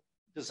all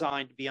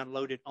designed to be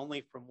unloaded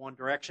only from one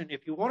direction.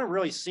 If you want to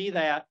really see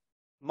that,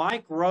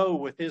 Mike Rowe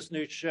with his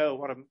new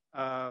show,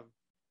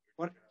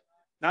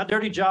 Not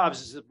Dirty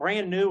Jobs, is a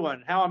brand new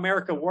one, How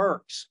America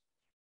Works.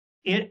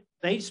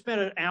 They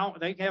spent an hour,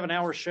 they have an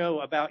hour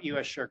show about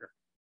U.S. Sugar.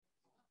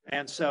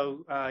 And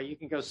so you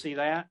can go see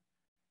that.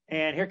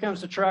 And here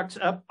comes the trucks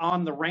up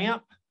on the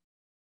ramp,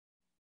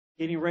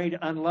 getting ready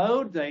to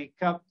unload. They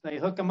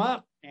hook them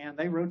up and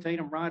they rotate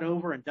them right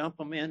over and dump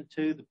them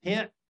into the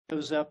pit.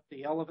 Goes up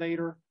the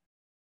elevator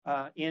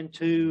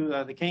into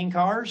the cane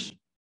cars.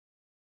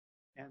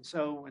 And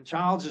so when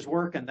Childs is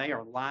working, they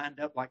are lined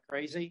up like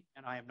crazy.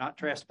 And I am not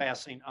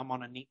trespassing. I'm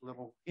on a neat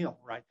little hill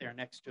right there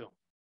next to them.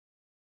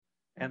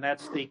 And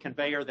that's the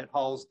conveyor that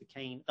hauls the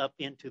cane up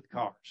into the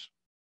cars.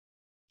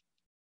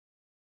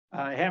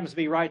 It happens to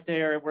be right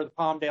there where the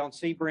Palmdale and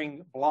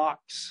Sebring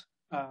blocks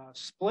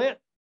split,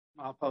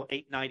 Milpo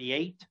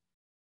 898.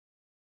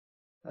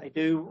 They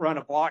do run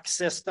a block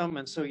system,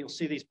 and so you'll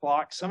see these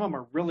blocks. Some of them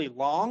are really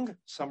long,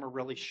 some are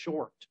really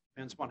short.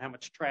 Depends upon how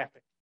much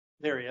traffic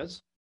there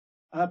is.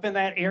 Up in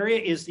that area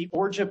is the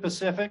Georgia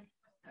Pacific.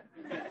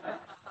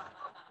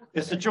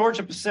 It's the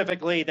Georgia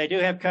Pacific lead. They do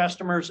have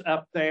customers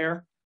up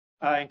there,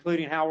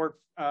 including Howard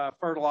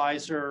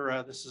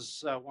Fertilizer. This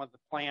is one of the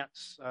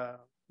plants.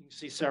 You can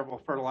see several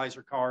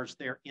fertilizer cars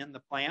there in the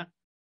plant.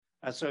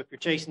 So if you're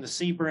chasing the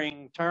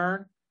Sebring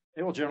turn,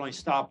 they will generally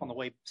stop on the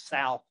way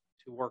south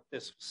to work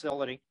this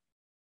facility.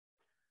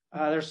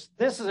 This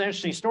is an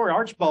interesting story.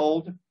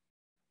 Archbold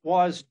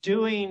was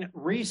doing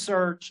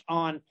research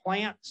on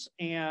plants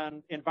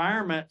and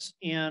environments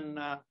in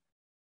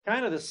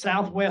kind of the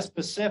Southwest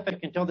Pacific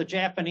until the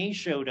Japanese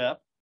showed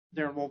up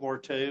during World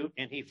War II,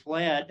 and he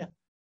fled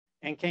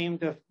and came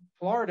to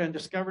Florida and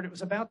discovered it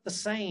was about the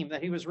same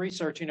that he was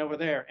researching over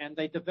there. And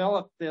they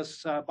developed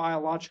this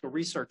biological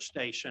research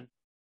station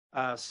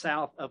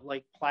south of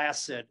Lake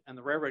Placid, and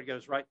the railroad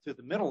goes right through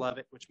the middle of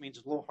it, which means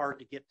it's a little hard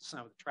to get to some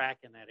of the track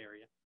in that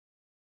area.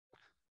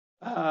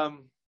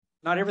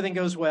 Not everything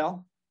goes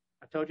well.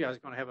 I told you I was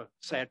going to have a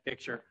sad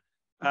picture.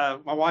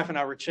 My wife and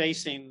I were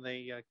chasing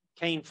the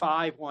cane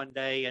 5 one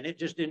day, and it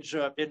just didn't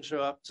show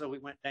up. So we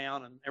went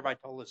down, and everybody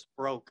told us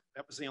broke.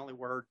 That was the only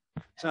word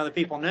some of the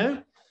people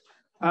knew.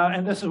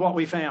 And this is what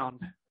we found.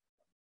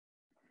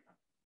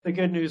 The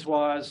good news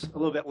was a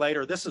little bit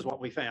later, this is what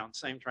we found.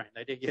 Same train.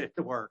 They did get it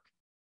to work.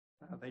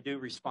 They do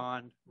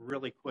respond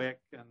really quick.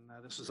 And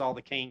this is all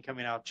the cane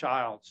coming out of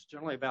Childs,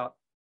 generally about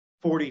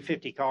 40,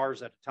 50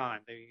 cars at a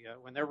time.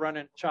 When they're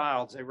running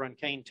Childs, they run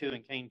cane 2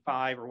 and cane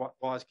 5, or what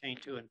was cane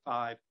 2 and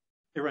 5.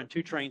 They run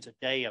 2 trains a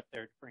day up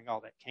there to bring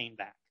all that cane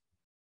back.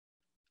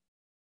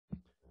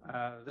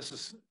 This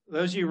is,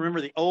 those of you who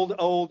remember the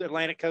old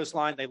Atlantic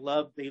coastline, they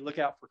love the look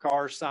out for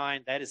cars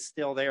sign. That is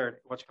still there at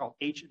what's called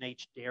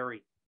H&H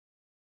Dairy.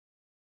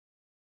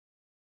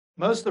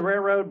 Most of the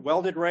railroad,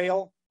 welded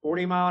rail,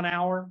 40 mile an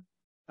hour.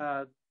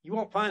 You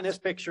won't find this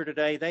picture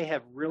today. They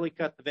have really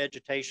cut the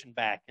vegetation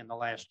back in the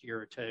last year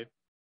or two.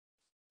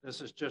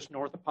 This is just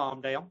north of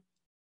Palmdale.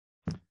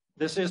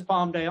 This is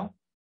Palmdale.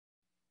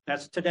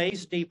 That's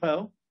today's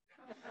depot,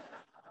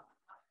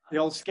 the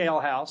old scale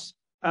house.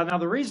 Now,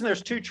 the reason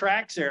there's 2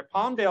 tracks there,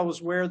 Palmdale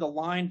was where the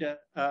line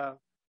to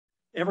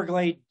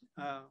Everglade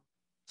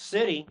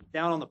City,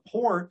 down on the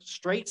port,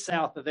 straight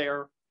south of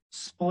there,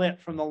 split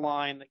from the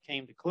line that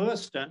came to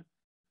Clewiston.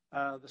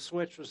 The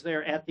switch was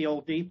there at the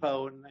old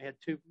depot, and they had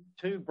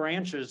two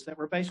branches that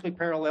were basically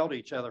parallel to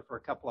each other for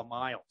a couple of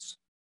miles.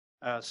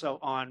 So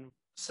on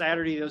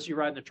Saturday, those of you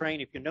riding the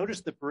train, if you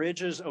notice the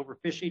bridges over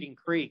Fish Eating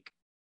Creek,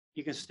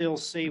 you can still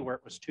see where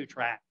it was 2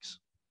 tracks.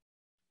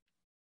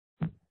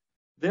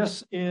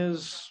 This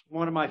is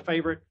one of my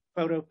favorite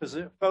photo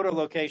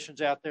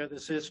locations out there.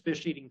 This is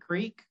Fish Eating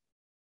Creek.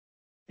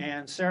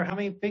 And Sarah, how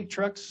many big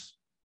trucks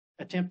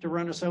attempt to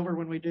run us over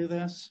when we do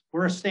this?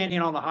 We're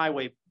standing on the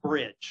highway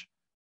bridge.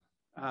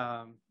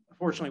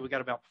 Fortunately, we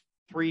got about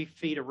 3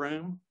 feet of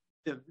room.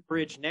 The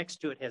bridge next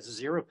to it has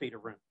 0 feet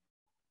of room.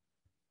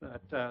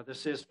 But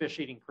this is Fish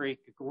Eating Creek,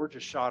 a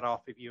gorgeous shot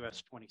off of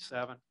US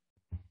 27.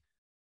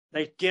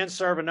 They again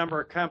serve a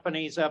number of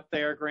companies up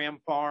there, Graham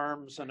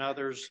Farms and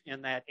others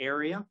in that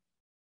area.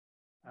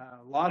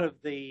 A lot of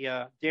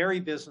the dairy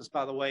business,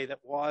 by the way, that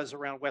was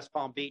around West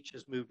Palm Beach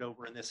has moved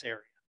over in this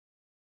area.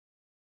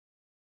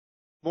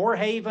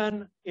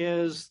 Moorhaven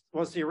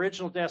was the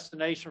original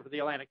destination for the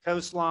Atlantic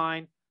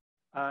coastline.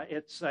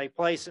 It's a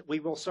place that we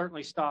will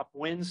certainly stop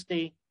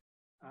Wednesday.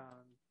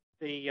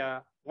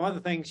 One of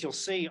the things you'll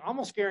see,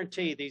 almost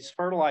guarantee, these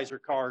fertilizer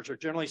cars are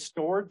generally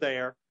stored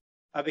there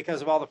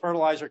because of all the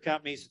fertilizer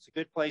companies. It's a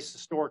good place to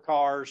store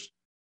cars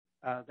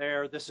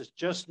there. This is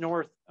just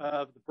north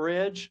of the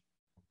bridge.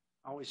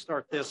 I always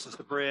start this as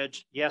the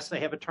bridge. Yes, they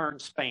have a turn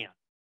span.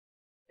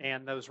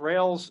 And those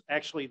rails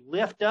actually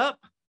lift up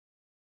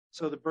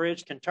so the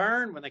bridge can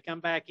turn. When they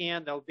come back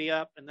in, they'll be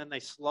up, and then they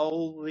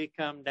slowly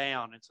come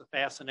down. It's a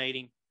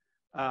fascinating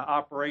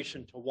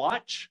operation to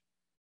watch,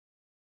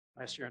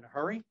 unless you're in a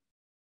hurry.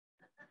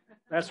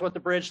 That's what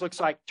the bridge looks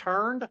like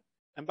turned.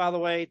 And by the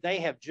way, they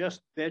have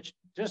just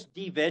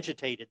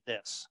devegetated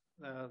this.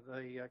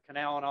 The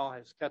canal and all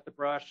has cut the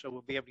brush, so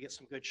we'll be able to get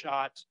some good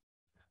shots.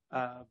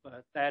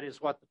 But that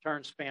is what the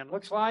turn span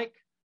looks like.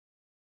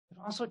 It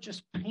also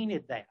just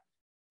painted that.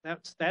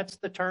 That's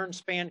the turn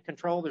span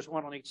control. There's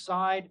one on each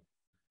side.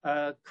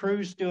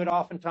 Crews do it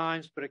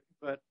oftentimes, but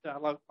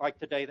like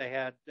today, they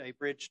had a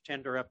bridge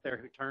tender up there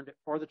who turned it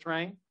for the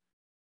train.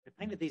 They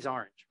painted these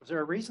orange. Was there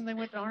a reason they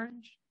went to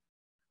orange?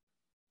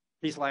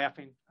 He's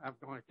laughing. I'm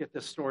going to get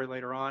this story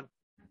later on.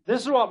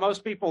 This is what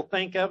most people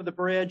think of the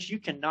bridge. You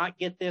cannot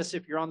get this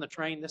if you're on the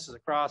train. This is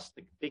across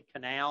the big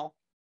canal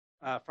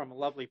from a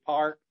lovely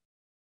park.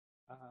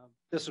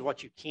 This is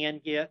what you can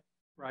get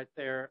right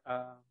there.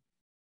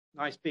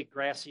 Nice big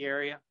grassy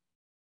area.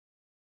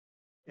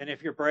 And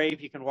if you're brave,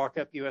 you can walk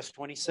up US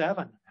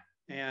 27.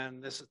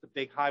 And this is the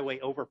big highway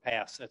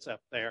overpass that's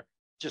up there.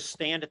 Just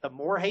stand at the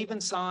Moorhaven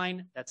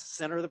sign. That's the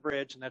center of the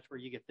bridge, and that's where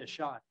you get this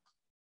shot.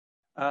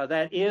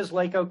 That is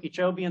Lake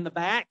Okeechobee in the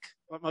back.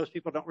 What most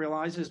people don't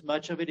realize is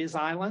much of it is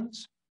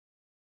islands.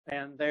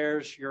 And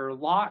there's your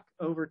lock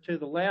over to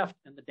the left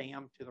and the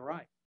dam to the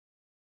right.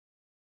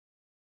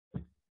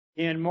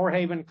 In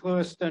Moorhaven,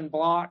 Clewiston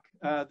block,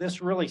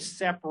 this really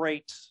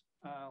separates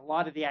a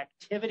lot of the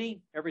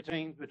activity.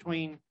 Everything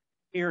between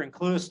here and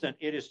Clewiston,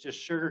 it is just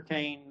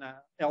sugarcane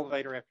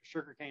elevator after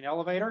sugarcane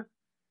elevator.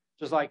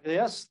 Just like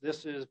this.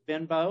 This is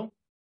Benbow.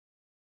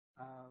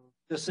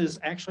 This is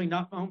actually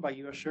not owned by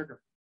U.S.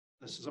 Sugar.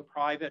 This is a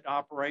private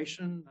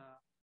operation.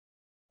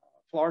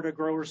 Florida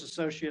Growers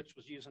Associates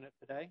was using it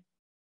today.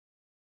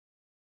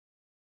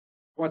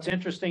 What's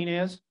interesting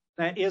is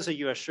that is a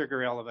U.S.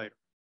 Sugar elevator,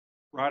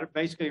 right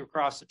basically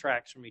across the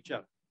tracks from each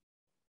other.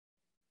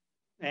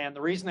 And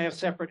the reason they have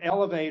separate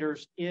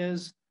elevators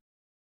is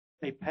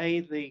they pay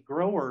the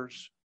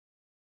growers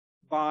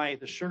by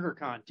the sugar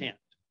content,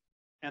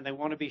 and they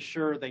want to be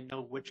sure they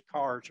know which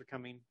cars are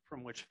coming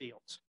from which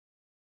fields.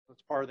 So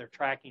it's part of their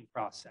tracking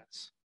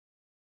process.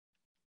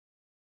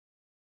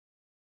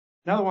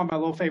 Another one of my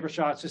little favorite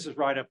shots, this is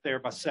right up there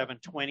by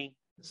 720.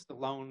 It's the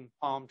lone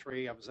palm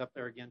tree. I was up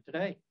there again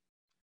today.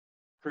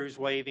 crews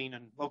waving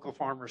and local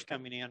farmers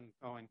coming in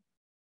going,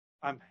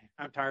 I'm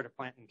tired of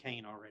planting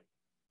cane already.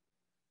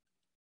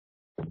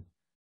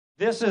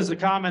 This is a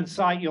common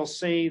sight. You'll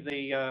see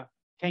the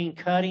cane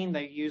cutting.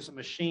 They use a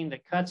machine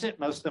that cuts it.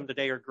 Most of them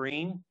today are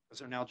green because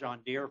they're now John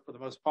Deere for the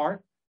most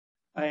part.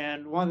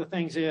 And one of the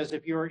things is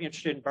if you're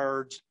interested in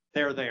birds,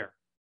 they're there.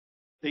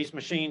 These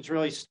machines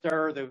really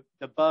stir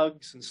the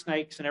bugs and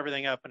snakes and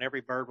everything up, and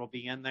every bird will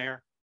be in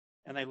there.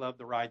 And they love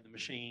to ride the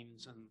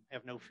machines and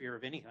have no fear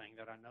of anything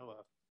that I know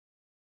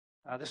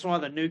of. This is one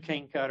of the new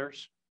cane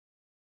cutters.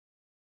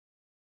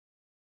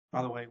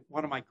 By the way,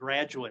 one of my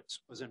graduates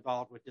was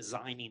involved with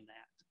designing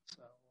that.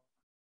 So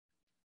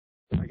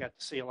I got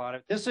to see a lot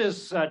of it. This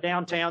is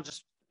downtown,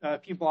 just a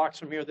few blocks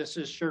from here. This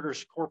is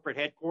Sugar's corporate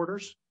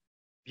headquarters.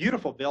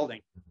 Beautiful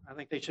building. I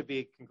think they should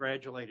be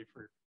congratulated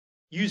for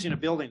using a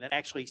building that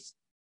actually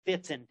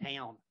fits in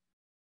town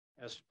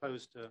as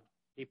opposed to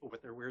people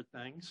with their weird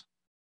things.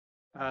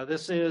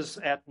 This is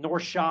at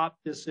North Shop.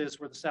 This is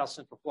where the South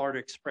Central Florida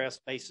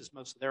Express bases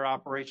most of their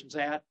operations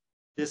at.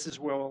 This is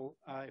where,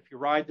 if you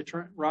ride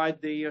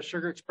the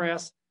Sugar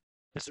Express,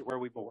 this is where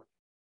we board.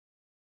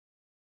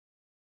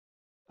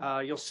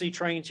 You'll see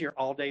trains here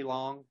all day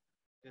long.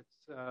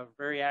 It's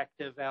very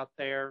active out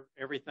there,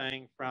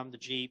 everything from the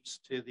Jeeps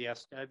to the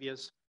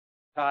SWs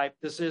type.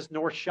 This is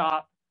North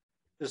Shop.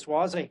 This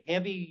was a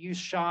heavy use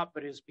shop,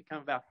 but it has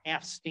become about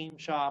half steam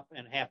shop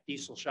and half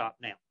diesel shop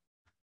now.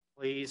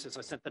 Please, as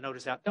I sent the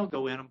notice out, don't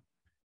go in them.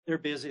 They're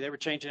busy. They were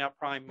changing out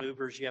prime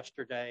movers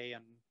yesterday,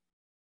 and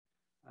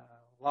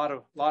a lot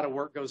of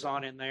work goes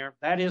on in there.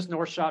 That is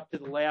North Shop to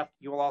the left.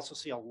 You will also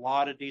see a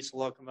lot of diesel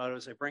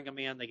locomotives. They bring them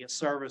in, they get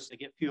serviced, they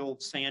get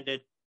fueled,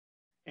 sanded,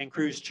 and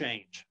crews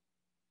change.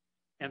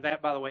 And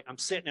that, by the way, I'm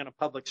sitting in a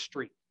public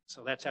street,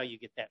 so that's how you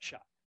get that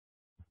shot.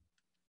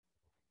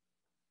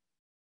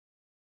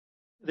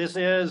 This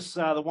is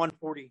the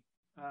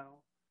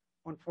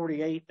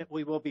 148 that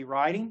we will be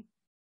riding.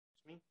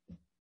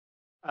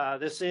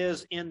 This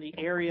is in the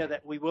area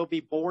that we will be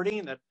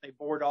boarding, that they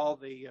board all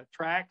the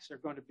tracks. They're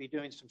going to be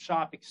doing some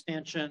shop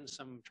extensions,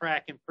 some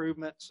track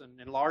improvements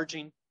and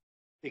enlarging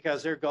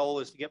because their goal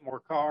is to get more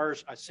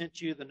cars. I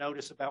sent you the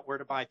notice about where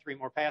to buy 3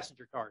 more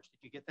passenger cars.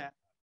 Did you get that?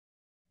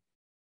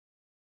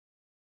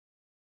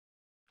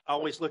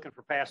 Always looking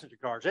for passenger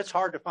cars. It's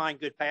hard to find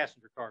good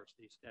passenger cars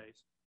these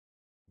days.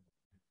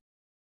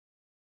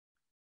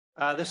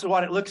 This is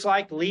what it looks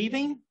like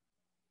leaving.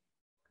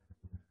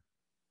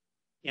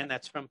 And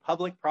that's from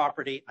public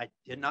property. I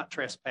did not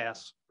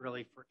trespass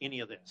really for any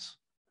of this.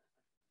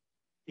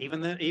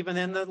 Even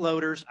in the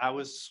loaders, I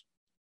was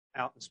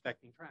out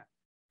inspecting track.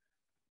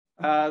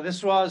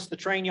 This was the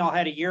train y'all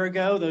had a year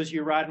ago. Those of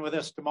you riding with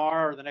us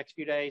tomorrow or the next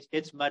few days,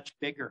 it's much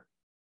bigger.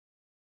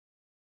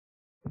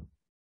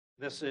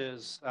 This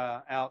is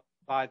out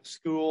by the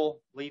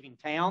school leaving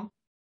town.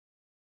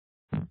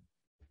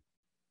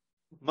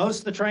 Most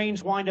of the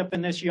trains wind up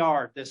in this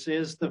yard. This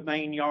is the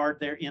main yard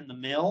there in the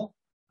mill.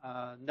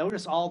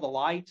 Notice all the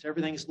lights,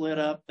 everything's lit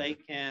up. They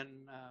can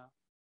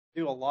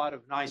do a lot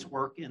of nice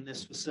work in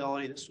this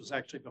facility. This was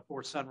actually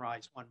before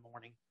sunrise one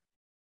morning.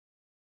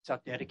 That's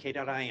how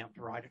dedicated I am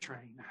to ride a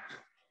train.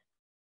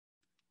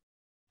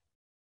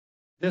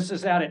 This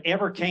is out at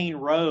Evercane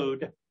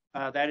Road.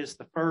 That is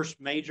the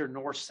first major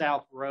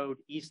north-south road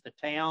east of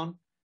town.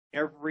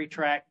 Every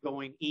track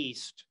going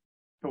east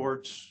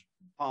towards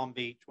Palm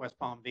Beach, West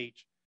Palm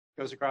Beach,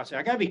 goes across there.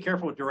 I got to be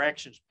careful with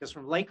directions because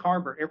from Lake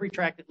Harbor, every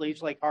track that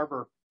leaves Lake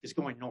Harbor is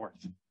going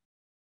north.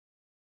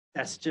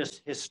 That's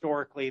just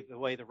historically the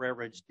way the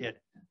railroads did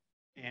it.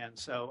 And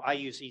so I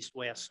use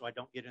east-west so I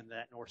don't get into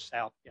that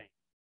north-south game.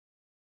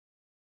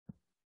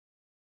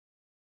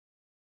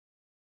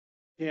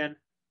 And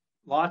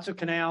lots of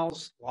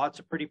canals, lots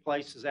of pretty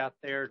places out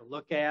there to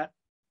look at.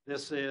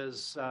 This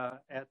is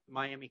at the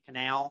Miami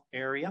Canal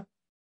area.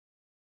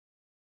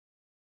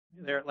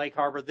 There at Lake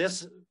Harbor.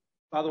 This,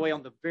 by the way,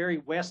 on the very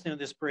west end of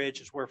this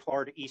bridge is where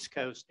Florida East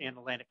Coast and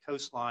Atlantic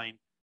Coastline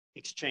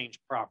exchange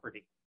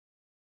property.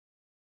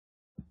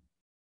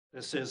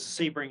 This is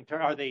Sebring,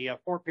 or the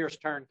Fort Pierce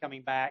turn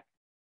coming back.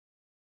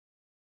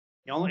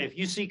 If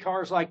you see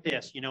cars like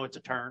this, you know it's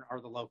a turn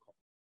or the local.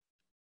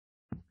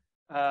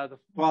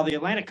 While the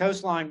Atlantic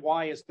Coastline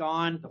Y is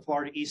gone, the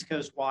Florida East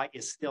Coast Y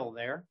is still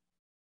there.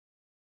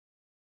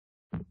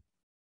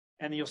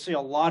 And you'll see a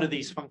lot of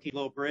these funky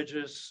little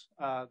bridges.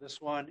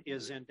 This one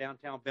is in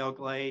downtown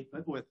Belglade,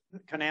 but with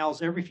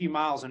canals every few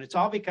miles. And it's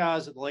all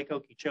because of the Lake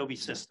Okeechobee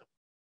system.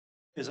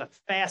 It's a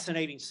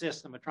fascinating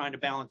system of trying to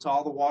balance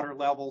all the water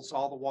levels,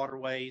 all the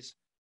waterways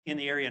in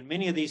the area. And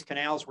many of these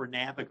canals were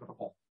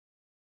navigable.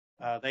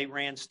 They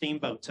ran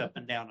steamboats up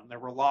and down them. There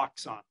were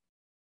locks on them.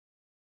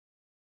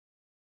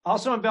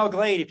 Also in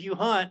Belglade, if you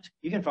hunt,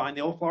 you can find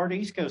the old Florida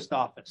East Coast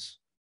office,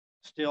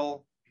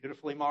 still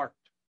beautifully marked.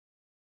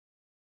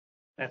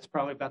 That's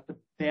probably about the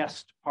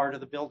best part of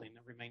the building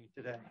that remaining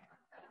today.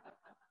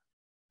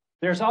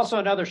 There's also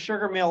another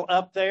sugar mill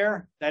up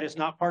there that is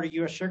not part of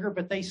U.S. Sugar,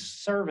 but they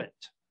serve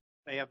it.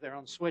 They have their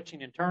own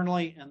switching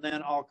internally, and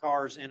then all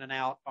cars in and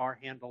out are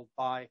handled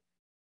by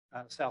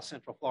South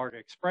Central Florida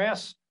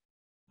Express.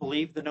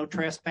 believe the no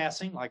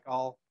trespassing like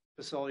all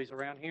facilities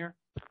around here.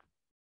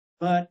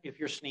 But if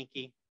you're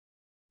sneaky,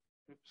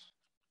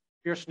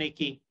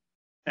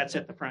 that's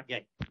at the front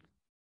gate.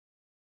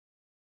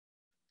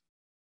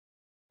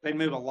 They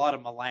move a lot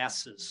of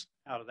molasses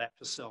out of that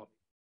facility.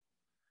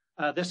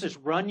 This is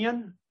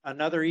Runyon,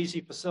 another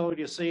easy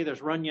facility to see.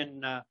 There's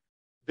Runyon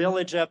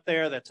Village up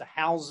there. That's a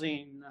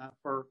housing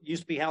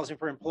used to be housing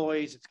for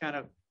employees. It's kind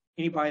of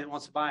anybody that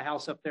wants to buy a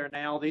house up there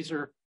now. These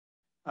are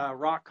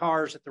rock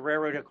cars that the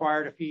railroad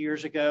acquired a few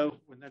years ago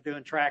when they're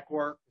doing track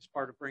work as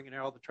part of bringing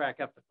all the track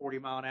up to 40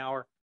 mile an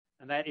hour.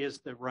 And that is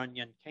the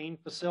Runyon Cane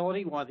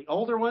facility, one of the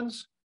older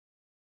ones.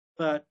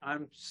 But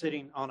I'm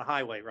sitting on a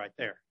highway right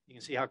there. You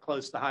can see how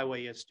close the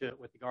highway is to it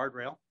with the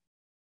guardrail.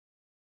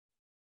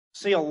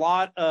 See a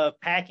lot of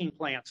packing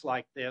plants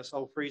like this,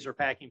 old freezer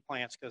packing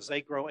plants, because they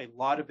grow a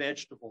lot of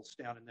vegetables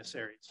down in this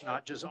area. It's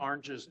not just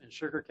oranges and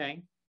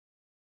sugarcane.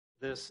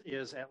 This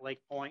is at Lake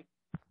Point.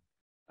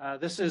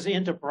 This is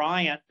into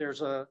Bryant.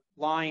 There's a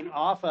line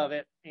off of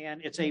it,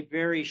 and it's a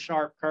very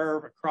sharp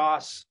curve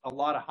across a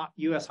lot of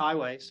U.S.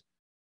 highways.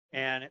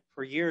 And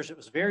for years, it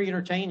was very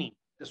entertaining.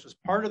 This was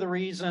part of the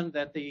reason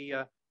that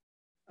the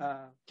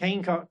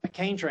cane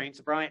trains,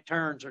 the Bryant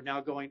turns, are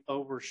now going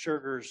over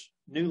Sugar's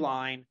new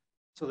line,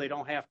 so they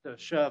don't have to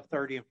shove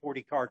 30 and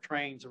 40 car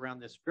trains around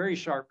this very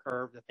sharp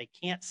curve that they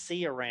can't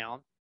see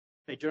around.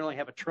 They generally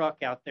have a truck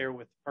out there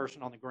with the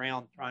person on the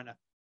ground trying to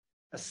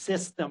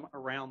assist them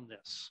around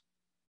this.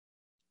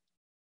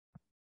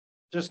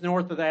 Just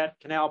north of that,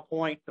 Canal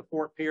Point to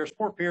Fort Pierce.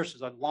 Fort Pierce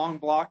is a long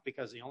block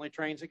because the only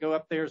trains that go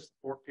up there is the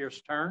Fort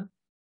Pierce turn.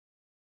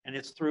 And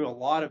it's through a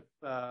lot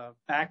of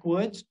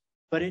backwoods,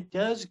 but it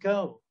does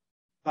go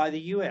by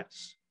the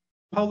U.S.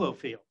 polo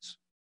fields.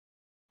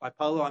 By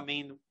polo, I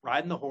mean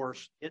riding the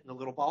horse, hitting the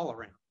little ball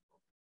around.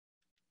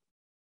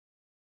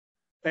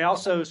 They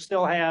also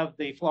still have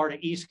the Florida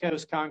East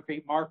Coast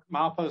concrete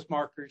milepost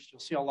markers. You'll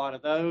see a lot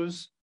of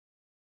those.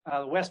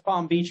 The West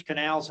Palm Beach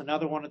Canal is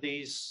another one of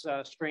these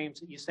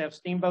streams that used to have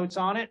steamboats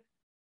on it.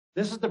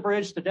 This is the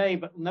bridge today,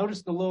 but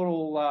notice the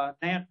little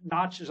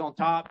notches on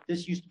top.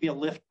 This used to be a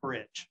lift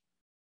bridge.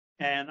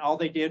 And all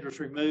they did was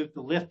remove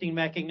the lifting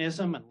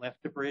mechanism and left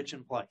the bridge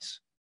in place.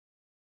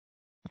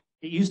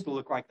 It used to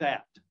look like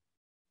that.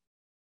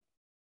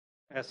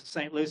 That's the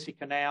St. Lucie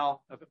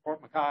Canal up at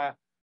Port Micaiah.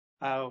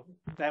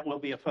 That will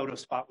be a photo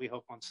spot, we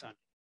hope, on Sunday.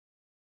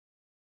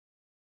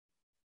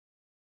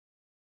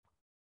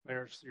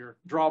 There's your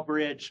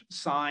drawbridge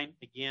sign,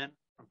 again,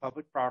 from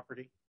public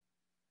property.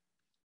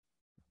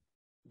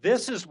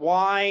 This is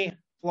why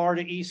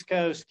Florida East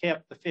Coast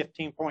kept the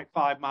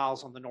 15.5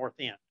 miles on the north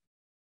end.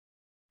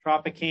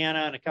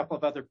 Tropicana and a couple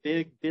of other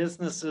big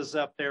businesses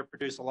up there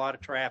produce a lot of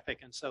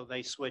traffic, and so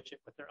they switch it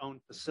with their own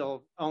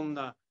facility, own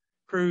the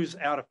crews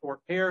out of Fort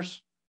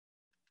Pierce.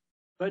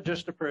 But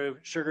just to prove,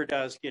 Sugar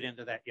does get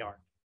into that yard.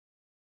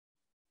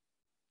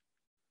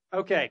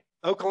 Okay,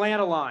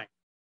 Okalanta line.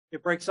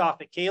 It breaks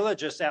off at Keela,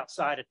 just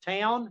outside of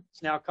town.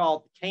 It's now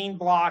called the Cane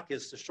Block.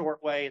 It's the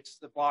short way. It's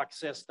the block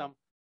system.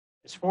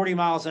 It's 40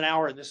 miles an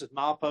hour, and this is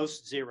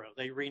milepost 0.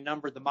 They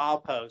renumbered the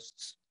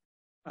mileposts,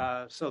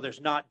 so there's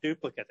not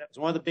duplicate. That was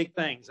one of the big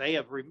things. They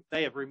have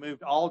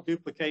removed all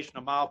duplication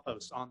of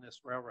mileposts on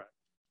this railroad.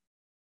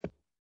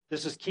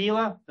 This is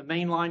Keela. The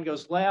main line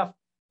goes left.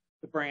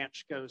 The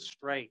branch goes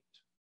straight.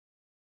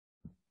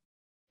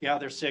 Yeah,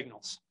 there's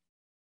signals.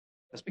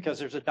 That's because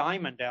there's a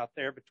diamond out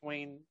there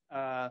between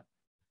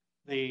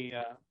the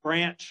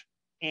branch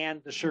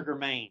and the Sugar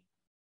main.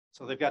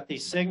 So they've got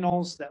these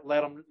signals that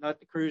let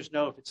the crews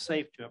know if it's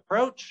safe to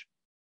approach.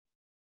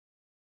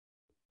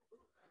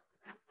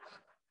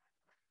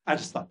 I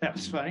just thought that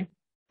was funny.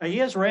 He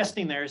is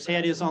resting there. His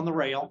head is on the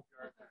rail.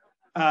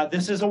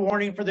 This is a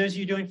warning for those of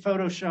you doing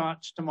photo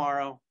shots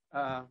tomorrow.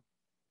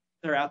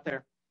 They're out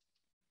there.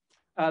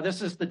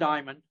 This is the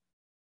diamond.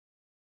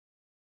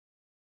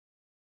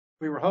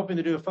 We were hoping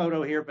to do a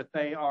photo here, but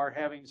they are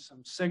having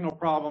some signal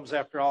problems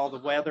after all the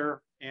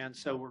weather. And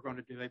so we're going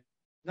to do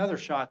another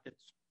shot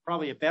that's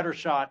probably a better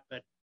shot,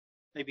 but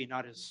maybe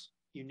not as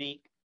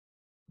unique.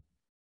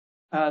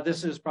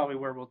 This is probably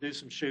where we'll do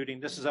some shooting.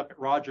 This is up at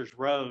Rogers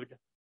Road,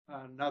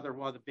 another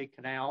one of the big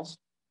canals.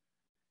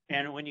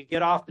 And when you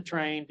get off the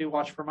train, do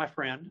watch for my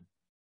friend.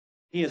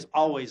 He is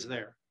always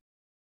there.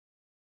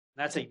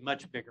 That's a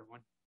much bigger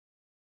one.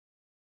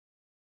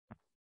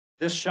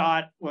 This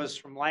shot was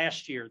from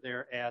last year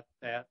there at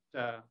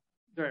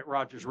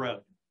Rogers Road.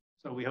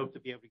 So we hope to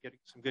be able to get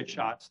some good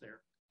shots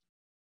there.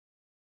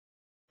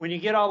 When you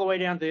get all the way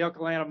down to the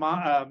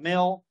Okalanta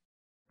Mill,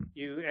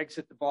 you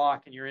exit the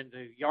block and you're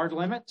into yard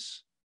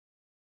limits.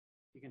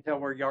 You can tell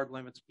where yard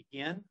limits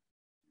begin,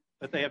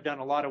 but they have done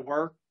a lot of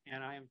work,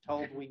 and I am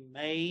told we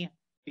may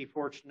be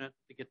fortunate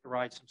to get to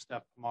ride some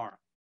stuff tomorrow.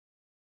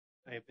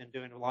 They have been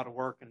doing a lot of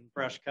work and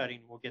brush cutting.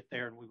 We'll get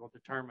there and we will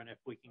determine if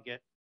we can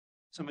get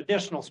some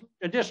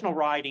additional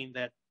riding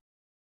that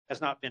has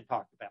not been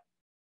talked about.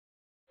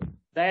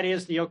 That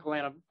is the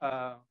Okalanta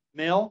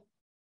Mill.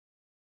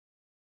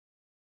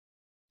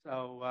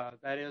 So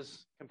that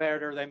is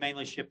comparator. They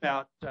mainly ship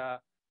out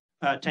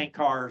tank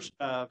cars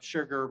of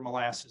sugar,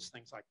 molasses,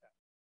 things like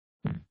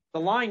that. The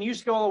line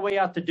used to go all the way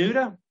out to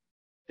Duda.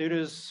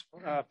 Duda's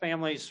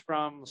family's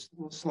from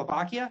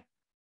Slovakia.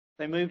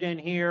 They moved in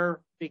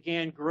here,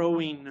 began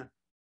growing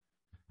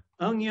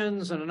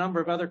onions and a number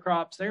of other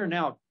crops. They are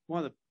now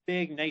one of the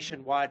big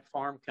nationwide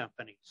farm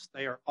companies.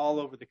 They are all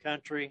over the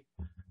country,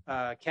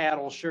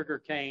 cattle,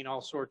 sugarcane,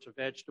 all sorts of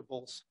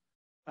vegetables.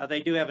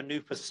 They do have a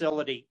new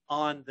facility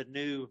on the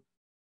new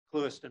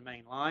Clewiston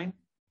main line.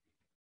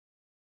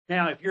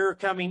 Now, if you're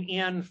coming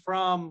in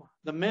from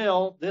the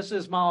mill, this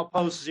is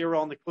milepost 0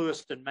 on the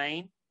Clewiston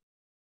main.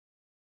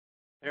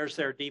 There's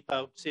their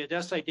depot. See, it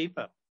does say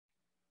depot.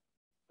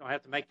 Don't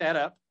have to make that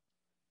up.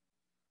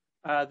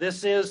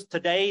 This is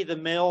today the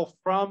mill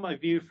from a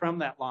view from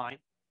that line.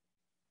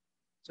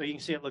 So you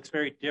can see it looks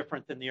very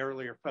different than the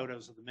earlier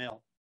photos of the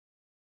mill.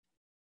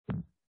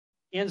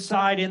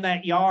 Inside in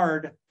that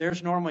yard,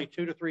 there's normally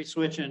 2 to 3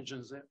 switch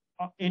engines at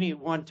any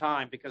one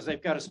time because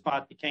they've got to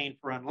spot the cane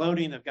for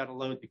unloading. They've got to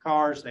load the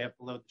cars. They have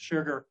to load the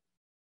sugar,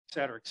 et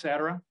cetera, et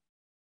cetera.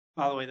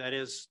 By the way, that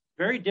is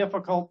very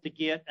difficult to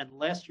get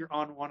unless you're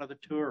on one of the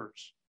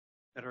tours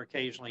that are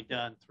occasionally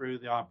done through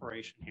the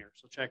operation here.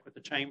 So check with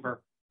the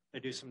chamber. They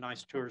do some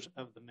nice tours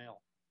of the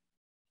mill.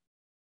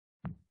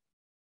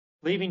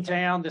 Leaving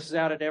town, this is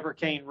out at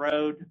Evercane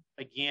Road.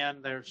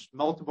 Again, there's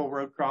multiple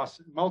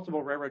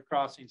railroad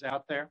crossings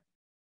out there.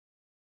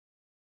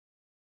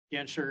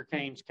 Again,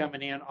 sugarcane's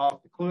coming in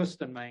off the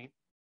Clewiston main.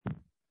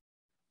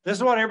 This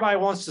is what everybody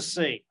wants to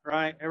see,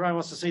 right? Everybody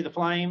wants to see the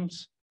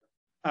flames.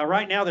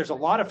 Right now, there's a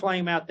lot of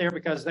flame out there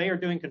because they are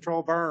doing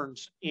controlled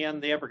burns in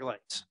the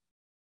Everglades.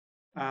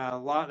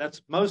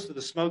 That's most of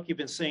the smoke you've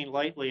been seeing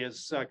lately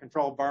is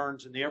controlled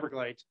burns in the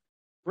Everglades.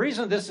 The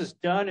reason this is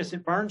done is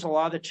it burns a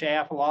lot of the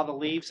chaff, a lot of the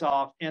leaves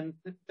off, and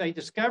they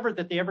discovered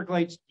that the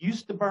Everglades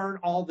used to burn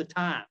all the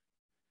time.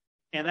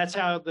 And that's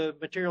how the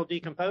material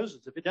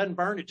decomposes. If it doesn't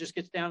burn, it just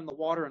gets down in the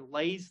water and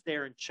lays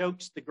there and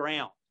chokes the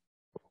ground.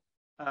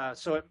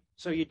 So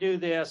you do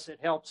this, it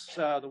helps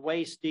the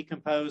waste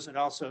decompose, and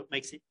also it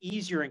makes it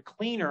easier and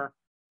cleaner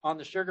on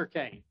the sugar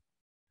cane.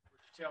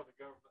 Would you tell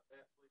the government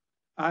that, please?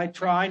 I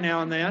try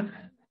now and then.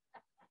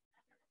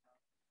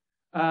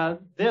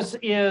 This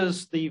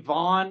is the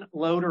Vaughn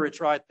loader. It's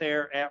right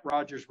there at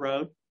Rogers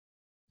Road.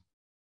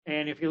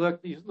 And if you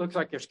look, it looks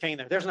like there's cane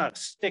there. There's not a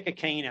stick of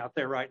cane out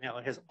there right now.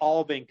 It has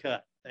all been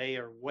cut. They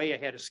are way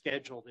ahead of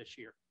schedule this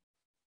year.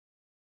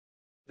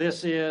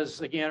 This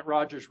is, again, at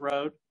Rogers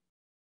Road.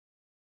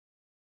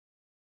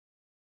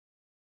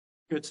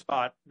 Good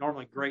spot.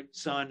 Normally great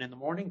sun in the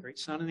morning, great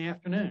sun in the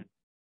afternoon.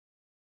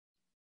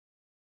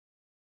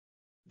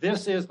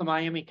 This is the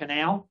Miami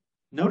Canal.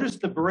 Notice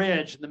the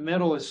bridge in the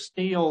middle is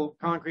steel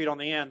concrete on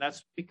the end.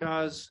 That's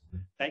because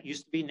that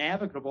used to be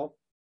navigable,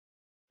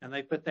 and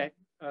they put that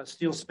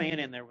steel span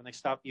in there when they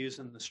stopped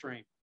using the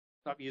stream,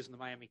 stopped using the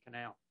Miami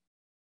Canal.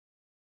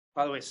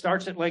 By the way, it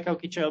starts at Lake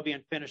Okeechobee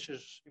and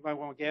finishes, you might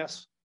want to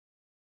guess?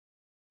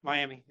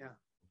 Miami, yeah.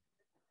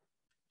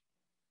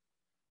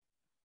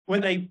 When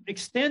they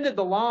extended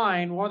the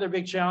line, one of their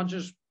big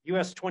challenges,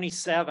 US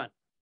 27.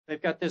 They've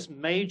got this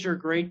major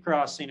grade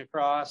crossing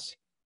across.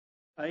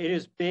 It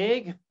is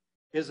big.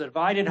 It is a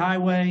divided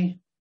highway.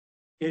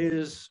 It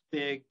is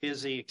big,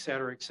 busy, et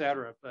cetera,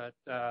 but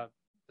the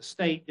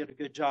state did a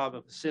good job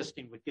of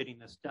assisting with getting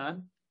this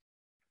done.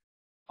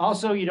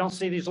 Also, you don't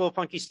see these little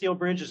funky steel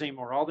bridges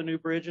anymore. All the new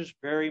bridges,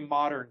 very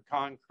modern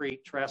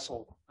concrete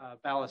trestle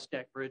ballast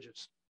deck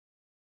bridges.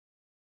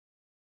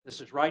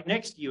 This is right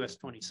next to US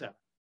 27.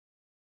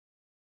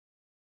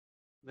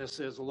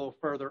 This is a little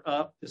further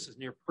up. This is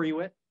near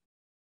Prewitt.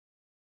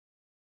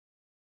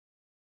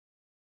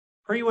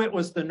 Prewitt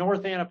was the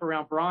north end up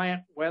around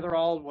Bryant. Weather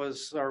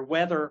was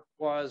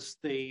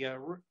the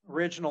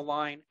original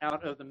line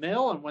out of the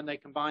mill, and when they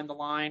combined the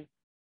line,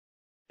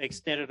 they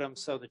extended them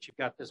so that you've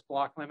got this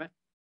block limit.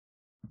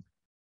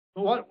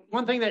 But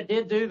one thing that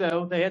did do,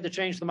 though, they had to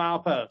change the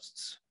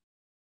mileposts.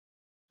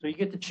 So you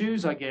get to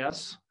choose, I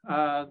guess.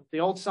 The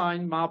old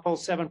sign,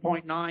 milepost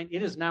 7.9,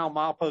 it is now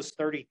milepost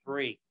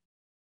 33.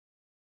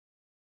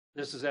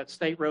 This is at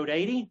State Road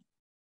 80.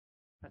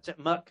 That's at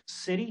Muck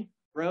City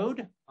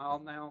Road,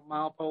 now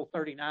milepost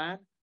 39.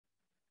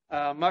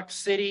 Muck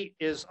City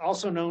is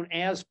also known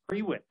as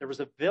Prewitt. There was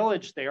a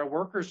village there,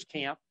 workers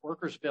camp,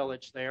 workers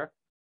village there.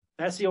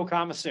 That's the old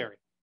commissary,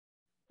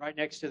 right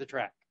next to the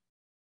track.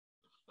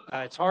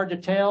 It's hard to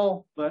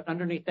tell, but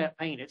underneath that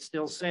paint, it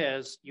still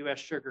says U.S.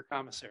 Sugar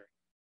Commissary.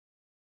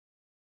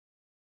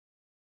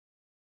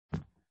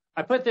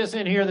 I put this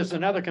in here. There's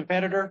another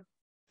competitor.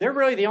 They're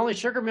really the only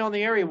sugar mill in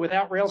the area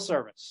without rail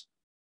service.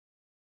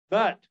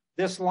 But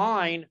this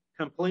line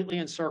completely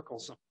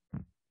encircles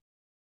them.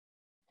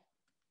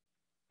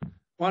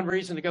 One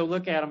reason to go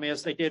look at them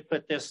is they did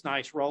put this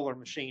nice roller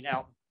machine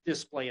out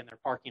display in their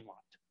parking lot.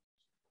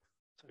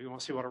 So you want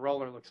to see what a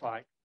roller looks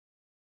like.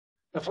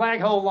 The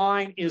Flaghole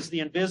line is the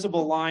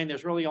invisible line.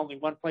 There's really only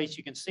one place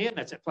you can see it, and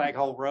that's at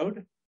Flaghole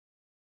Road.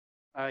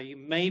 You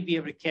may be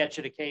able to catch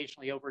it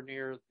occasionally over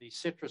near the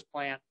citrus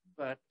plant,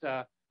 but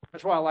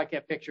that's why I like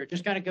that picture. It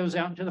just kind of goes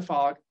out into the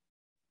fog.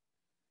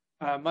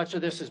 Much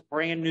of this is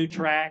brand new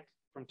track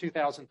from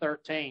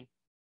 2013.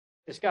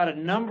 It's got a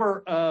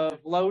number of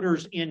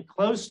loaders in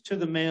close to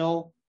the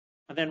mill,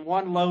 and then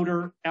one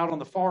loader out on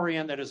the far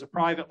end that is a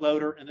private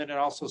loader, and then it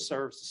also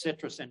serves the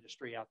citrus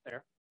industry out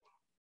there.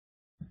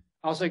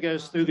 Also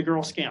goes through the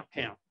Girl Scout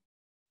camp.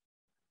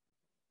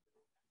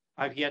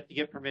 I've yet to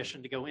get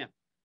permission to go in.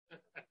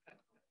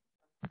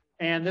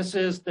 And this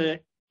is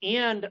the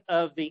end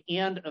of the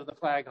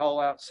flag hole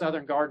out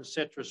Southern Garden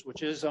Citrus,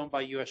 which is owned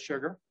by U.S.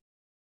 Sugar.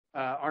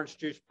 Orange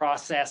juice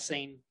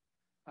processing.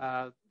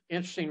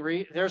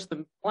 Interesting. There's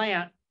the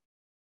plant.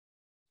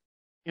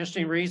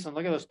 Interesting reason.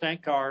 Look at those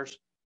tank cars.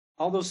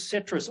 All those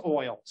citrus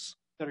oils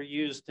that are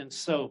used in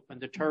soap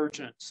and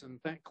detergents and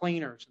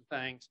cleaners and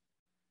things.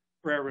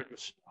 Railroad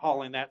was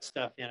hauling that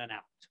stuff in and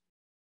out.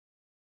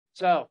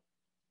 So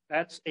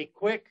that's a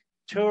quick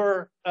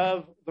tour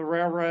of the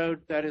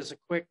railroad. That is a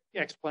quick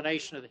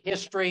explanation of the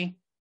history.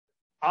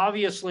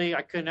 Obviously,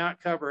 I could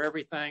not cover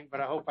everything, but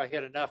I hope I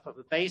hit enough of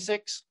the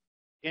basics.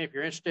 Again, if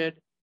you're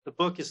interested, the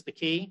book is the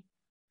key.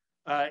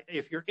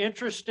 If you're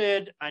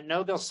interested, I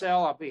know they'll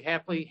sell. I'll be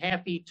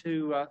happy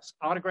to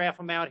autograph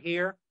them out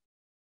here.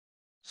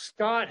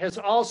 Scott has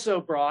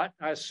also brought,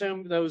 I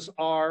assume those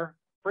are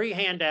free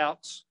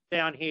handouts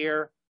down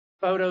here,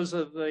 photos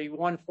of the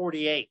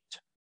 148.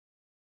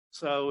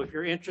 So if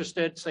you're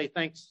interested, say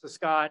thanks to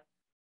Scott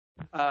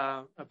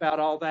about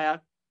all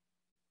that.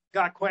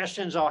 Got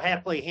questions, I'll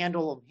happily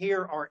handle them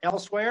here or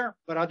elsewhere,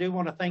 but I do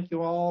want to thank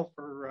you all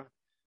for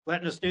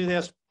letting us do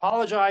this.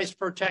 Apologize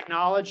for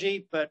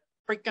technology, but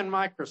freaking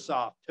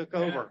Microsoft took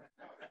over.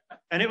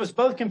 And it was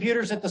both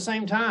computers at the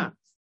same time.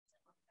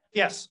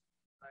 Yes.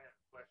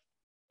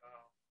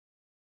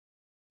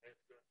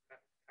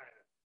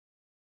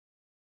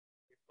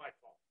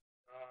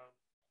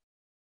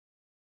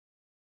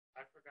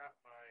 I forgot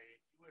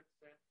you had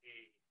sent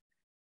a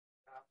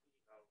copy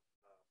of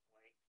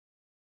blank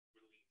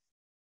release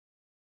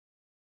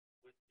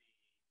with the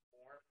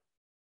form.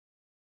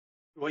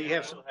 Well, you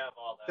have some, have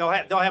all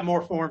that. they'll have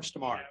more forms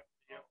tomorrow.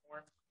 You have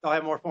forms? They'll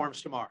have more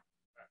forms tomorrow.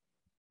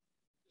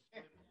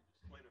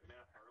 Explain a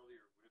map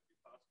earlier. Would it be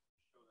possible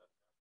to show that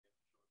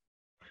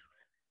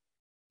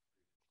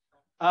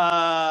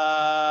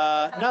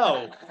map?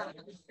 No.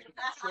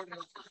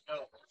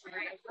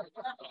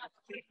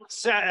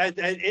 So, I'm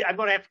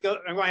going to have to go.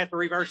 I'm going to have to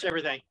reverse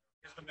everything.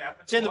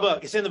 It's in the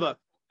book. It's in the book.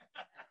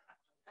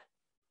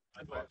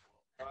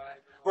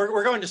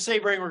 We're going to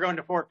Sebring. We're going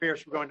to Fort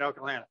Pierce. We're going to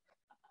Oklahoma.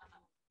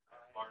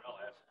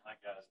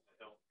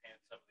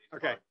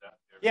 Okay.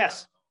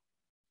 Yes.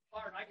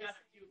 Martin, I got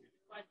a few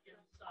questions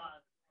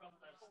from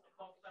the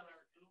folks that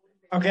are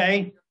doing.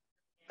 Okay.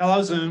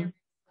 Hello, Zoom.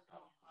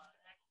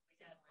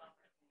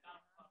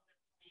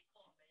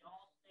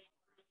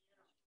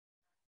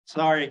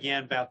 Sorry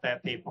again about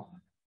that, people.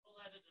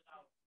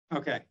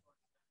 Okay.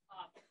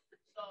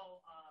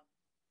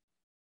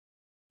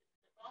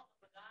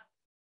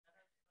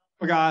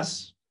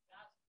 Gas.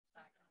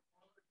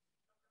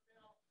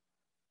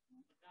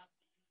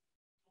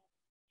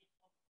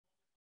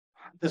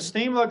 The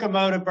steam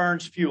locomotive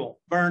burns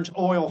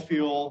oil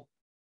fuel.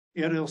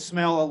 It'll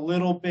smell a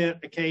little bit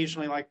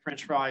occasionally like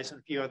French fries and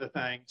a few other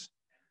things.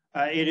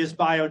 It is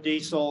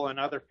biodiesel and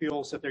other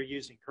fuels that they're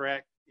using,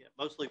 correct? Yeah,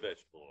 mostly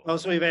vegetable oil.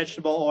 Mostly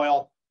vegetable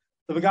oil.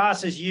 The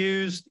bagasse is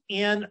used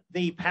in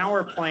the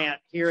power plant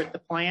here at the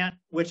plant,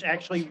 which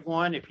actually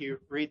won, if you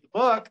read the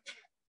book,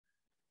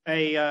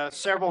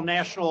 several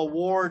national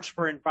awards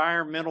for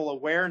environmental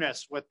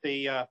awareness with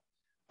the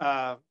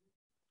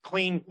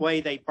clean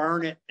way they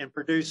burn it and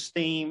produce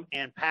steam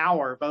and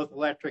power, both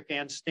electric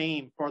and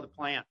steam, for the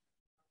plant.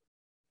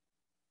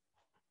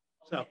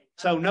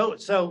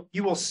 So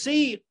you will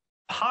see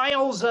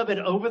piles of it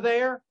over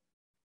there,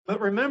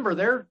 but remember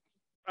they're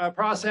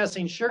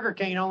processing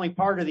sugarcane only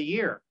part of the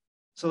year,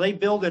 so they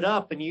build it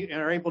up and you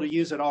are able to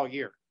use it all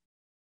year.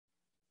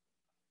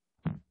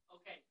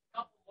 Okay, a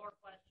couple more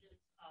questions.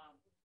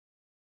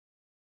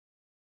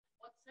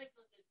 What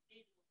signal is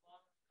needed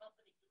on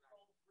company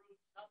controlled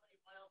routes? How many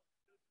miles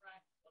to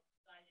track? What's the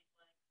siding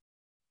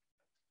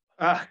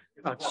length?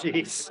 Oh,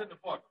 jeez.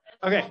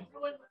 Okay.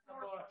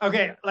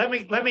 Okay, let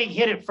me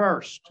hit it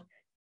first.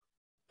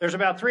 There's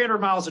about 300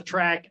 miles of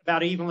track,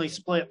 about evenly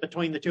split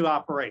between the two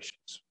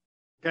operations.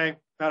 Okay,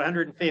 about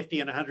 150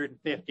 and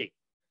 150.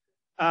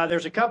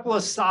 There's a couple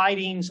of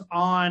sidings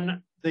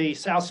on the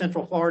South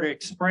Central Florida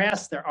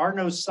Express. There are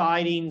no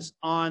sidings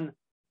on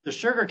the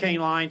sugarcane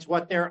lines.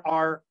 What there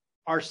are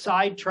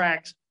side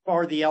tracks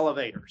for the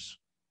elevators,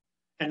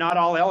 and not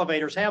all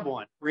elevators have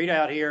one. Reed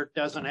out here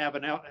doesn't have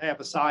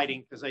a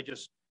siding because they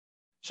just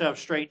shove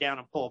straight down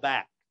and pull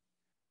back.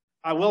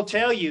 I will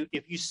tell you,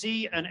 if you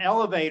see an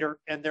elevator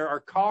and there are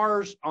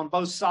cars on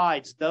both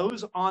sides,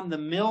 those on the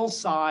mill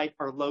side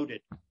are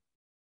loaded.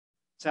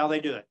 That's how they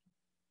do it.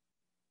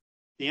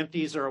 The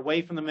empties are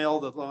away from the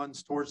mill, the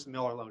ones towards the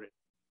mill are loaded.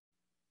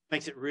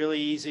 Makes it really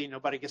easy,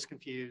 nobody gets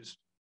confused.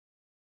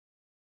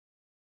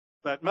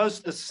 But most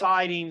of the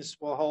sidings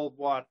will hold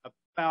what,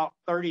 about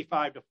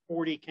 35 to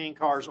 40 cane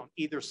cars on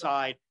either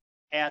side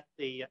at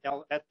the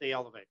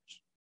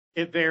elevators.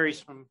 It varies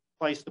from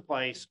place to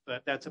place,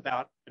 but that's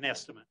about an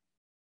estimate.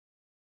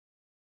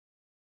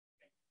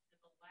 And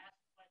the last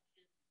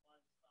question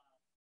was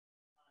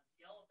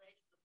the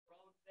elevation of the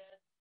road bed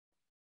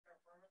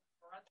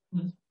for us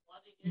was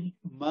flooding issue.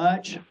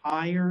 Much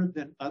higher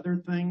than other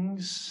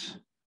things.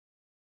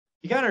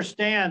 You got to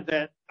understand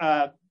that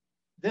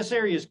this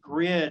area is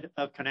grid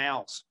of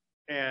canals.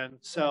 And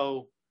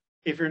so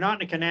if you're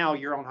not in a canal,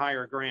 you're on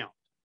higher ground.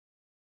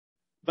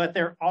 But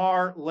there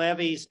are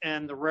levees,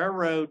 and the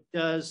railroad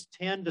does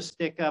tend to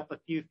stick up a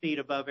few feet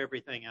above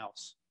everything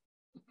else.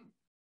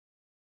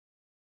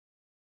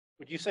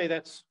 Would you say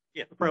that's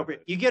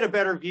appropriate? You get a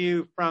better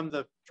view from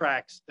the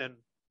tracks than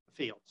the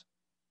fields.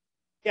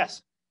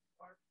 Yes.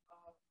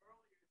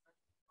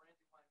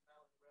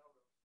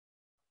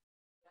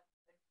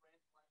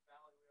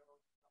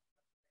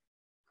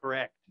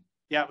 Correct.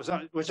 Yeah,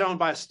 it was owned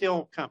by a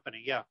steel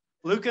company. Yeah.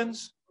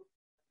 Lukens.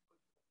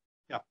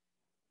 Yeah.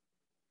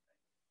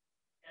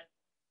 And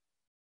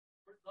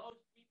for those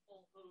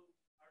people who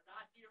are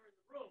not here in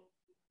the room,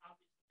 who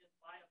obviously can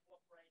buy a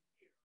book right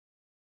here,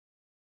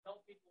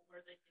 tell people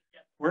where they can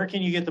get. Where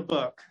can you get the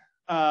book?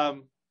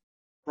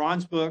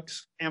 Ron's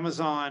Books,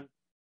 Amazon,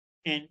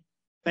 and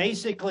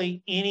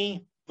basically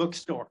any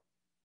bookstore.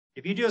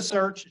 If you do a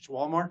search, it's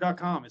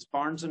walmart.com, it's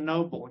Barnes &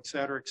 Noble, et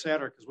cetera,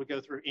 because we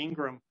go through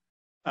Ingram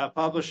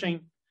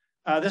Publishing.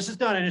 This is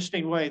done in an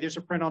interesting way. There's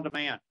a print on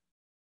demand.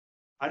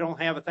 I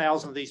don't have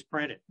 1,000 of these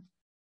printed.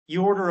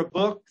 You order a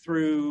book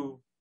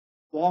through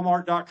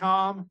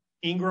walmart.com,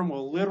 Ingram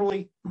will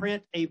literally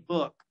print a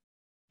book,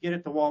 get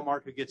it to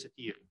Walmart, who gets it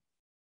to you.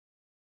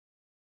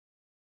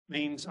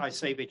 Means I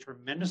save a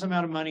tremendous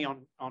amount of money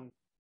on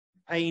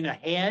paying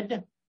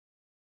ahead.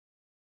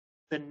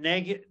 The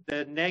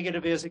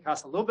negative is it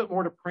costs a little bit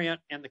more to print,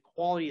 and the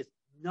quality is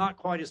not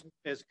quite as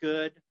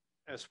good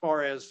as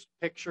far as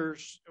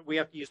pictures. We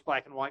have to use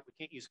black and white. We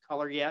can't use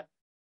color yet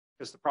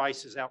because the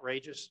price is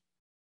outrageous.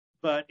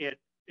 But it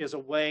is a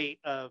way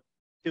of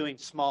doing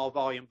small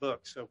volume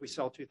books. So if we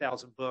sell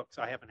 2,000 books,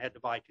 I haven't had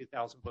to buy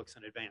 2,000 books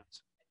in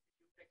advance.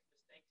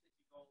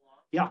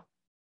 Yeah.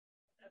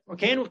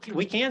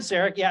 We can,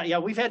 Sarah. Yeah.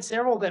 We've had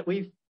several that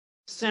we've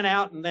sent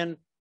out, and then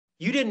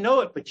you didn't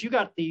know it, but you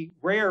got the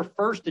rare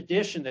first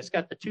edition that's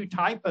got the 2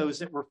 typos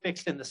that were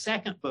fixed in the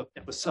second book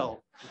that was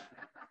sold.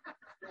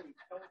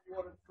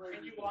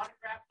 Can you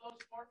autograph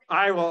those for me?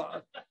 I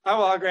will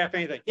autograph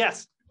anything.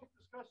 Yes.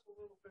 Discuss a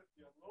little bit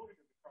the unloading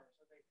of the cars.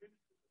 Are they hinged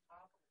at the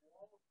top of the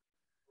wall,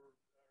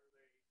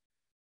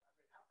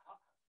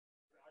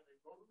 or are they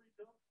rotary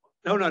dump?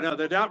 No,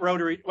 they're not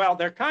rotary. Well,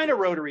 they're kind of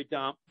rotary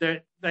dump.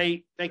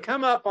 They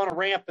come up on a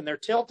ramp and they're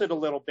tilted a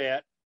little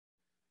bit,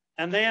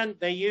 and then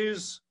they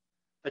use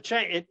a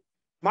chain.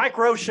 Mike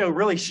Roadshow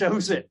really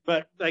shows it,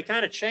 but they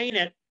kind of chain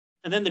it,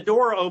 and then the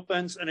door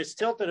opens and it's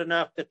tilted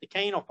enough that the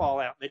cane will fall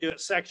out. They do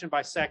it section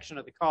by section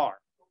of the car.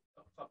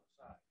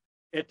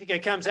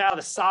 It comes out of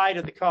the side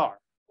of the car.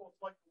 Well,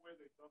 it's like the way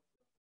they dump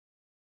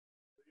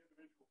the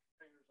individual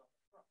containers on the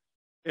truck.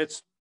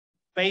 It's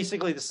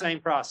basically the same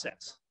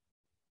process.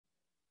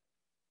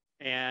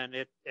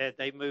 And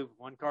they move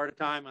one car at a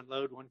time,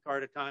 unload, one car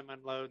at a time,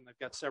 unload, and they've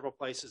got several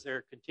places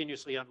there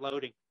continuously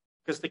unloading.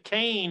 Because the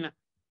cane,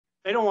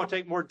 they don't want to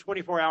take more than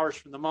 24 hours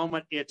from the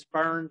moment it's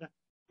burned,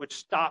 which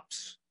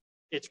stops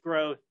its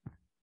growth,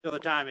 till the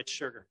time it's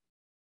sugar.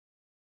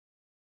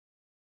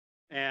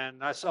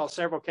 And I saw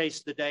several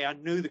cases today. I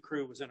knew the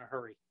crew was in a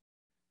hurry.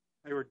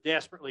 They were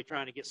desperately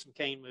trying to get some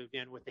cane moved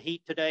in. With the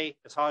heat today,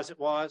 as hot as it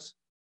was,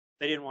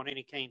 they didn't want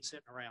any cane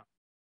sitting around.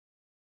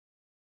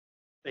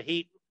 The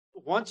heat,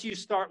 once you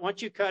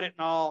cut it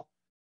and all,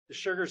 the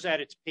sugar's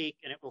at its peak,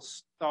 and it will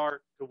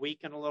start to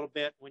weaken a little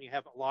bit. When you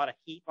have a lot of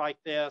heat like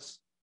this,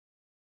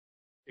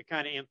 it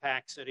kind of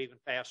impacts it even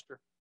faster.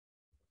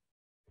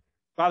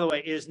 By the way,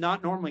 it is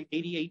not normally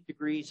 88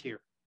 degrees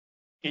here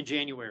in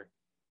January.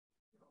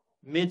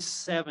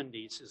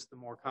 Mid-70s is the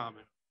more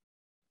common.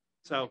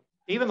 So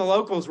even the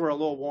locals were a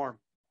little warm.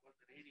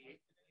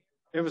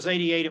 It was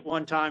 88 at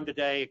one time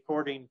today,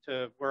 according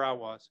to where I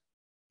was.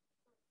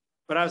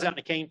 But I was out in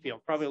the cane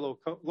field, probably a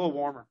little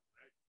warmer.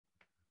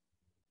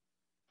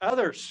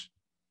 Others,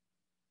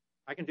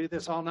 I can do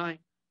this all night.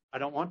 I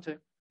don't want to.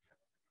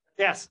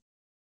 Yes.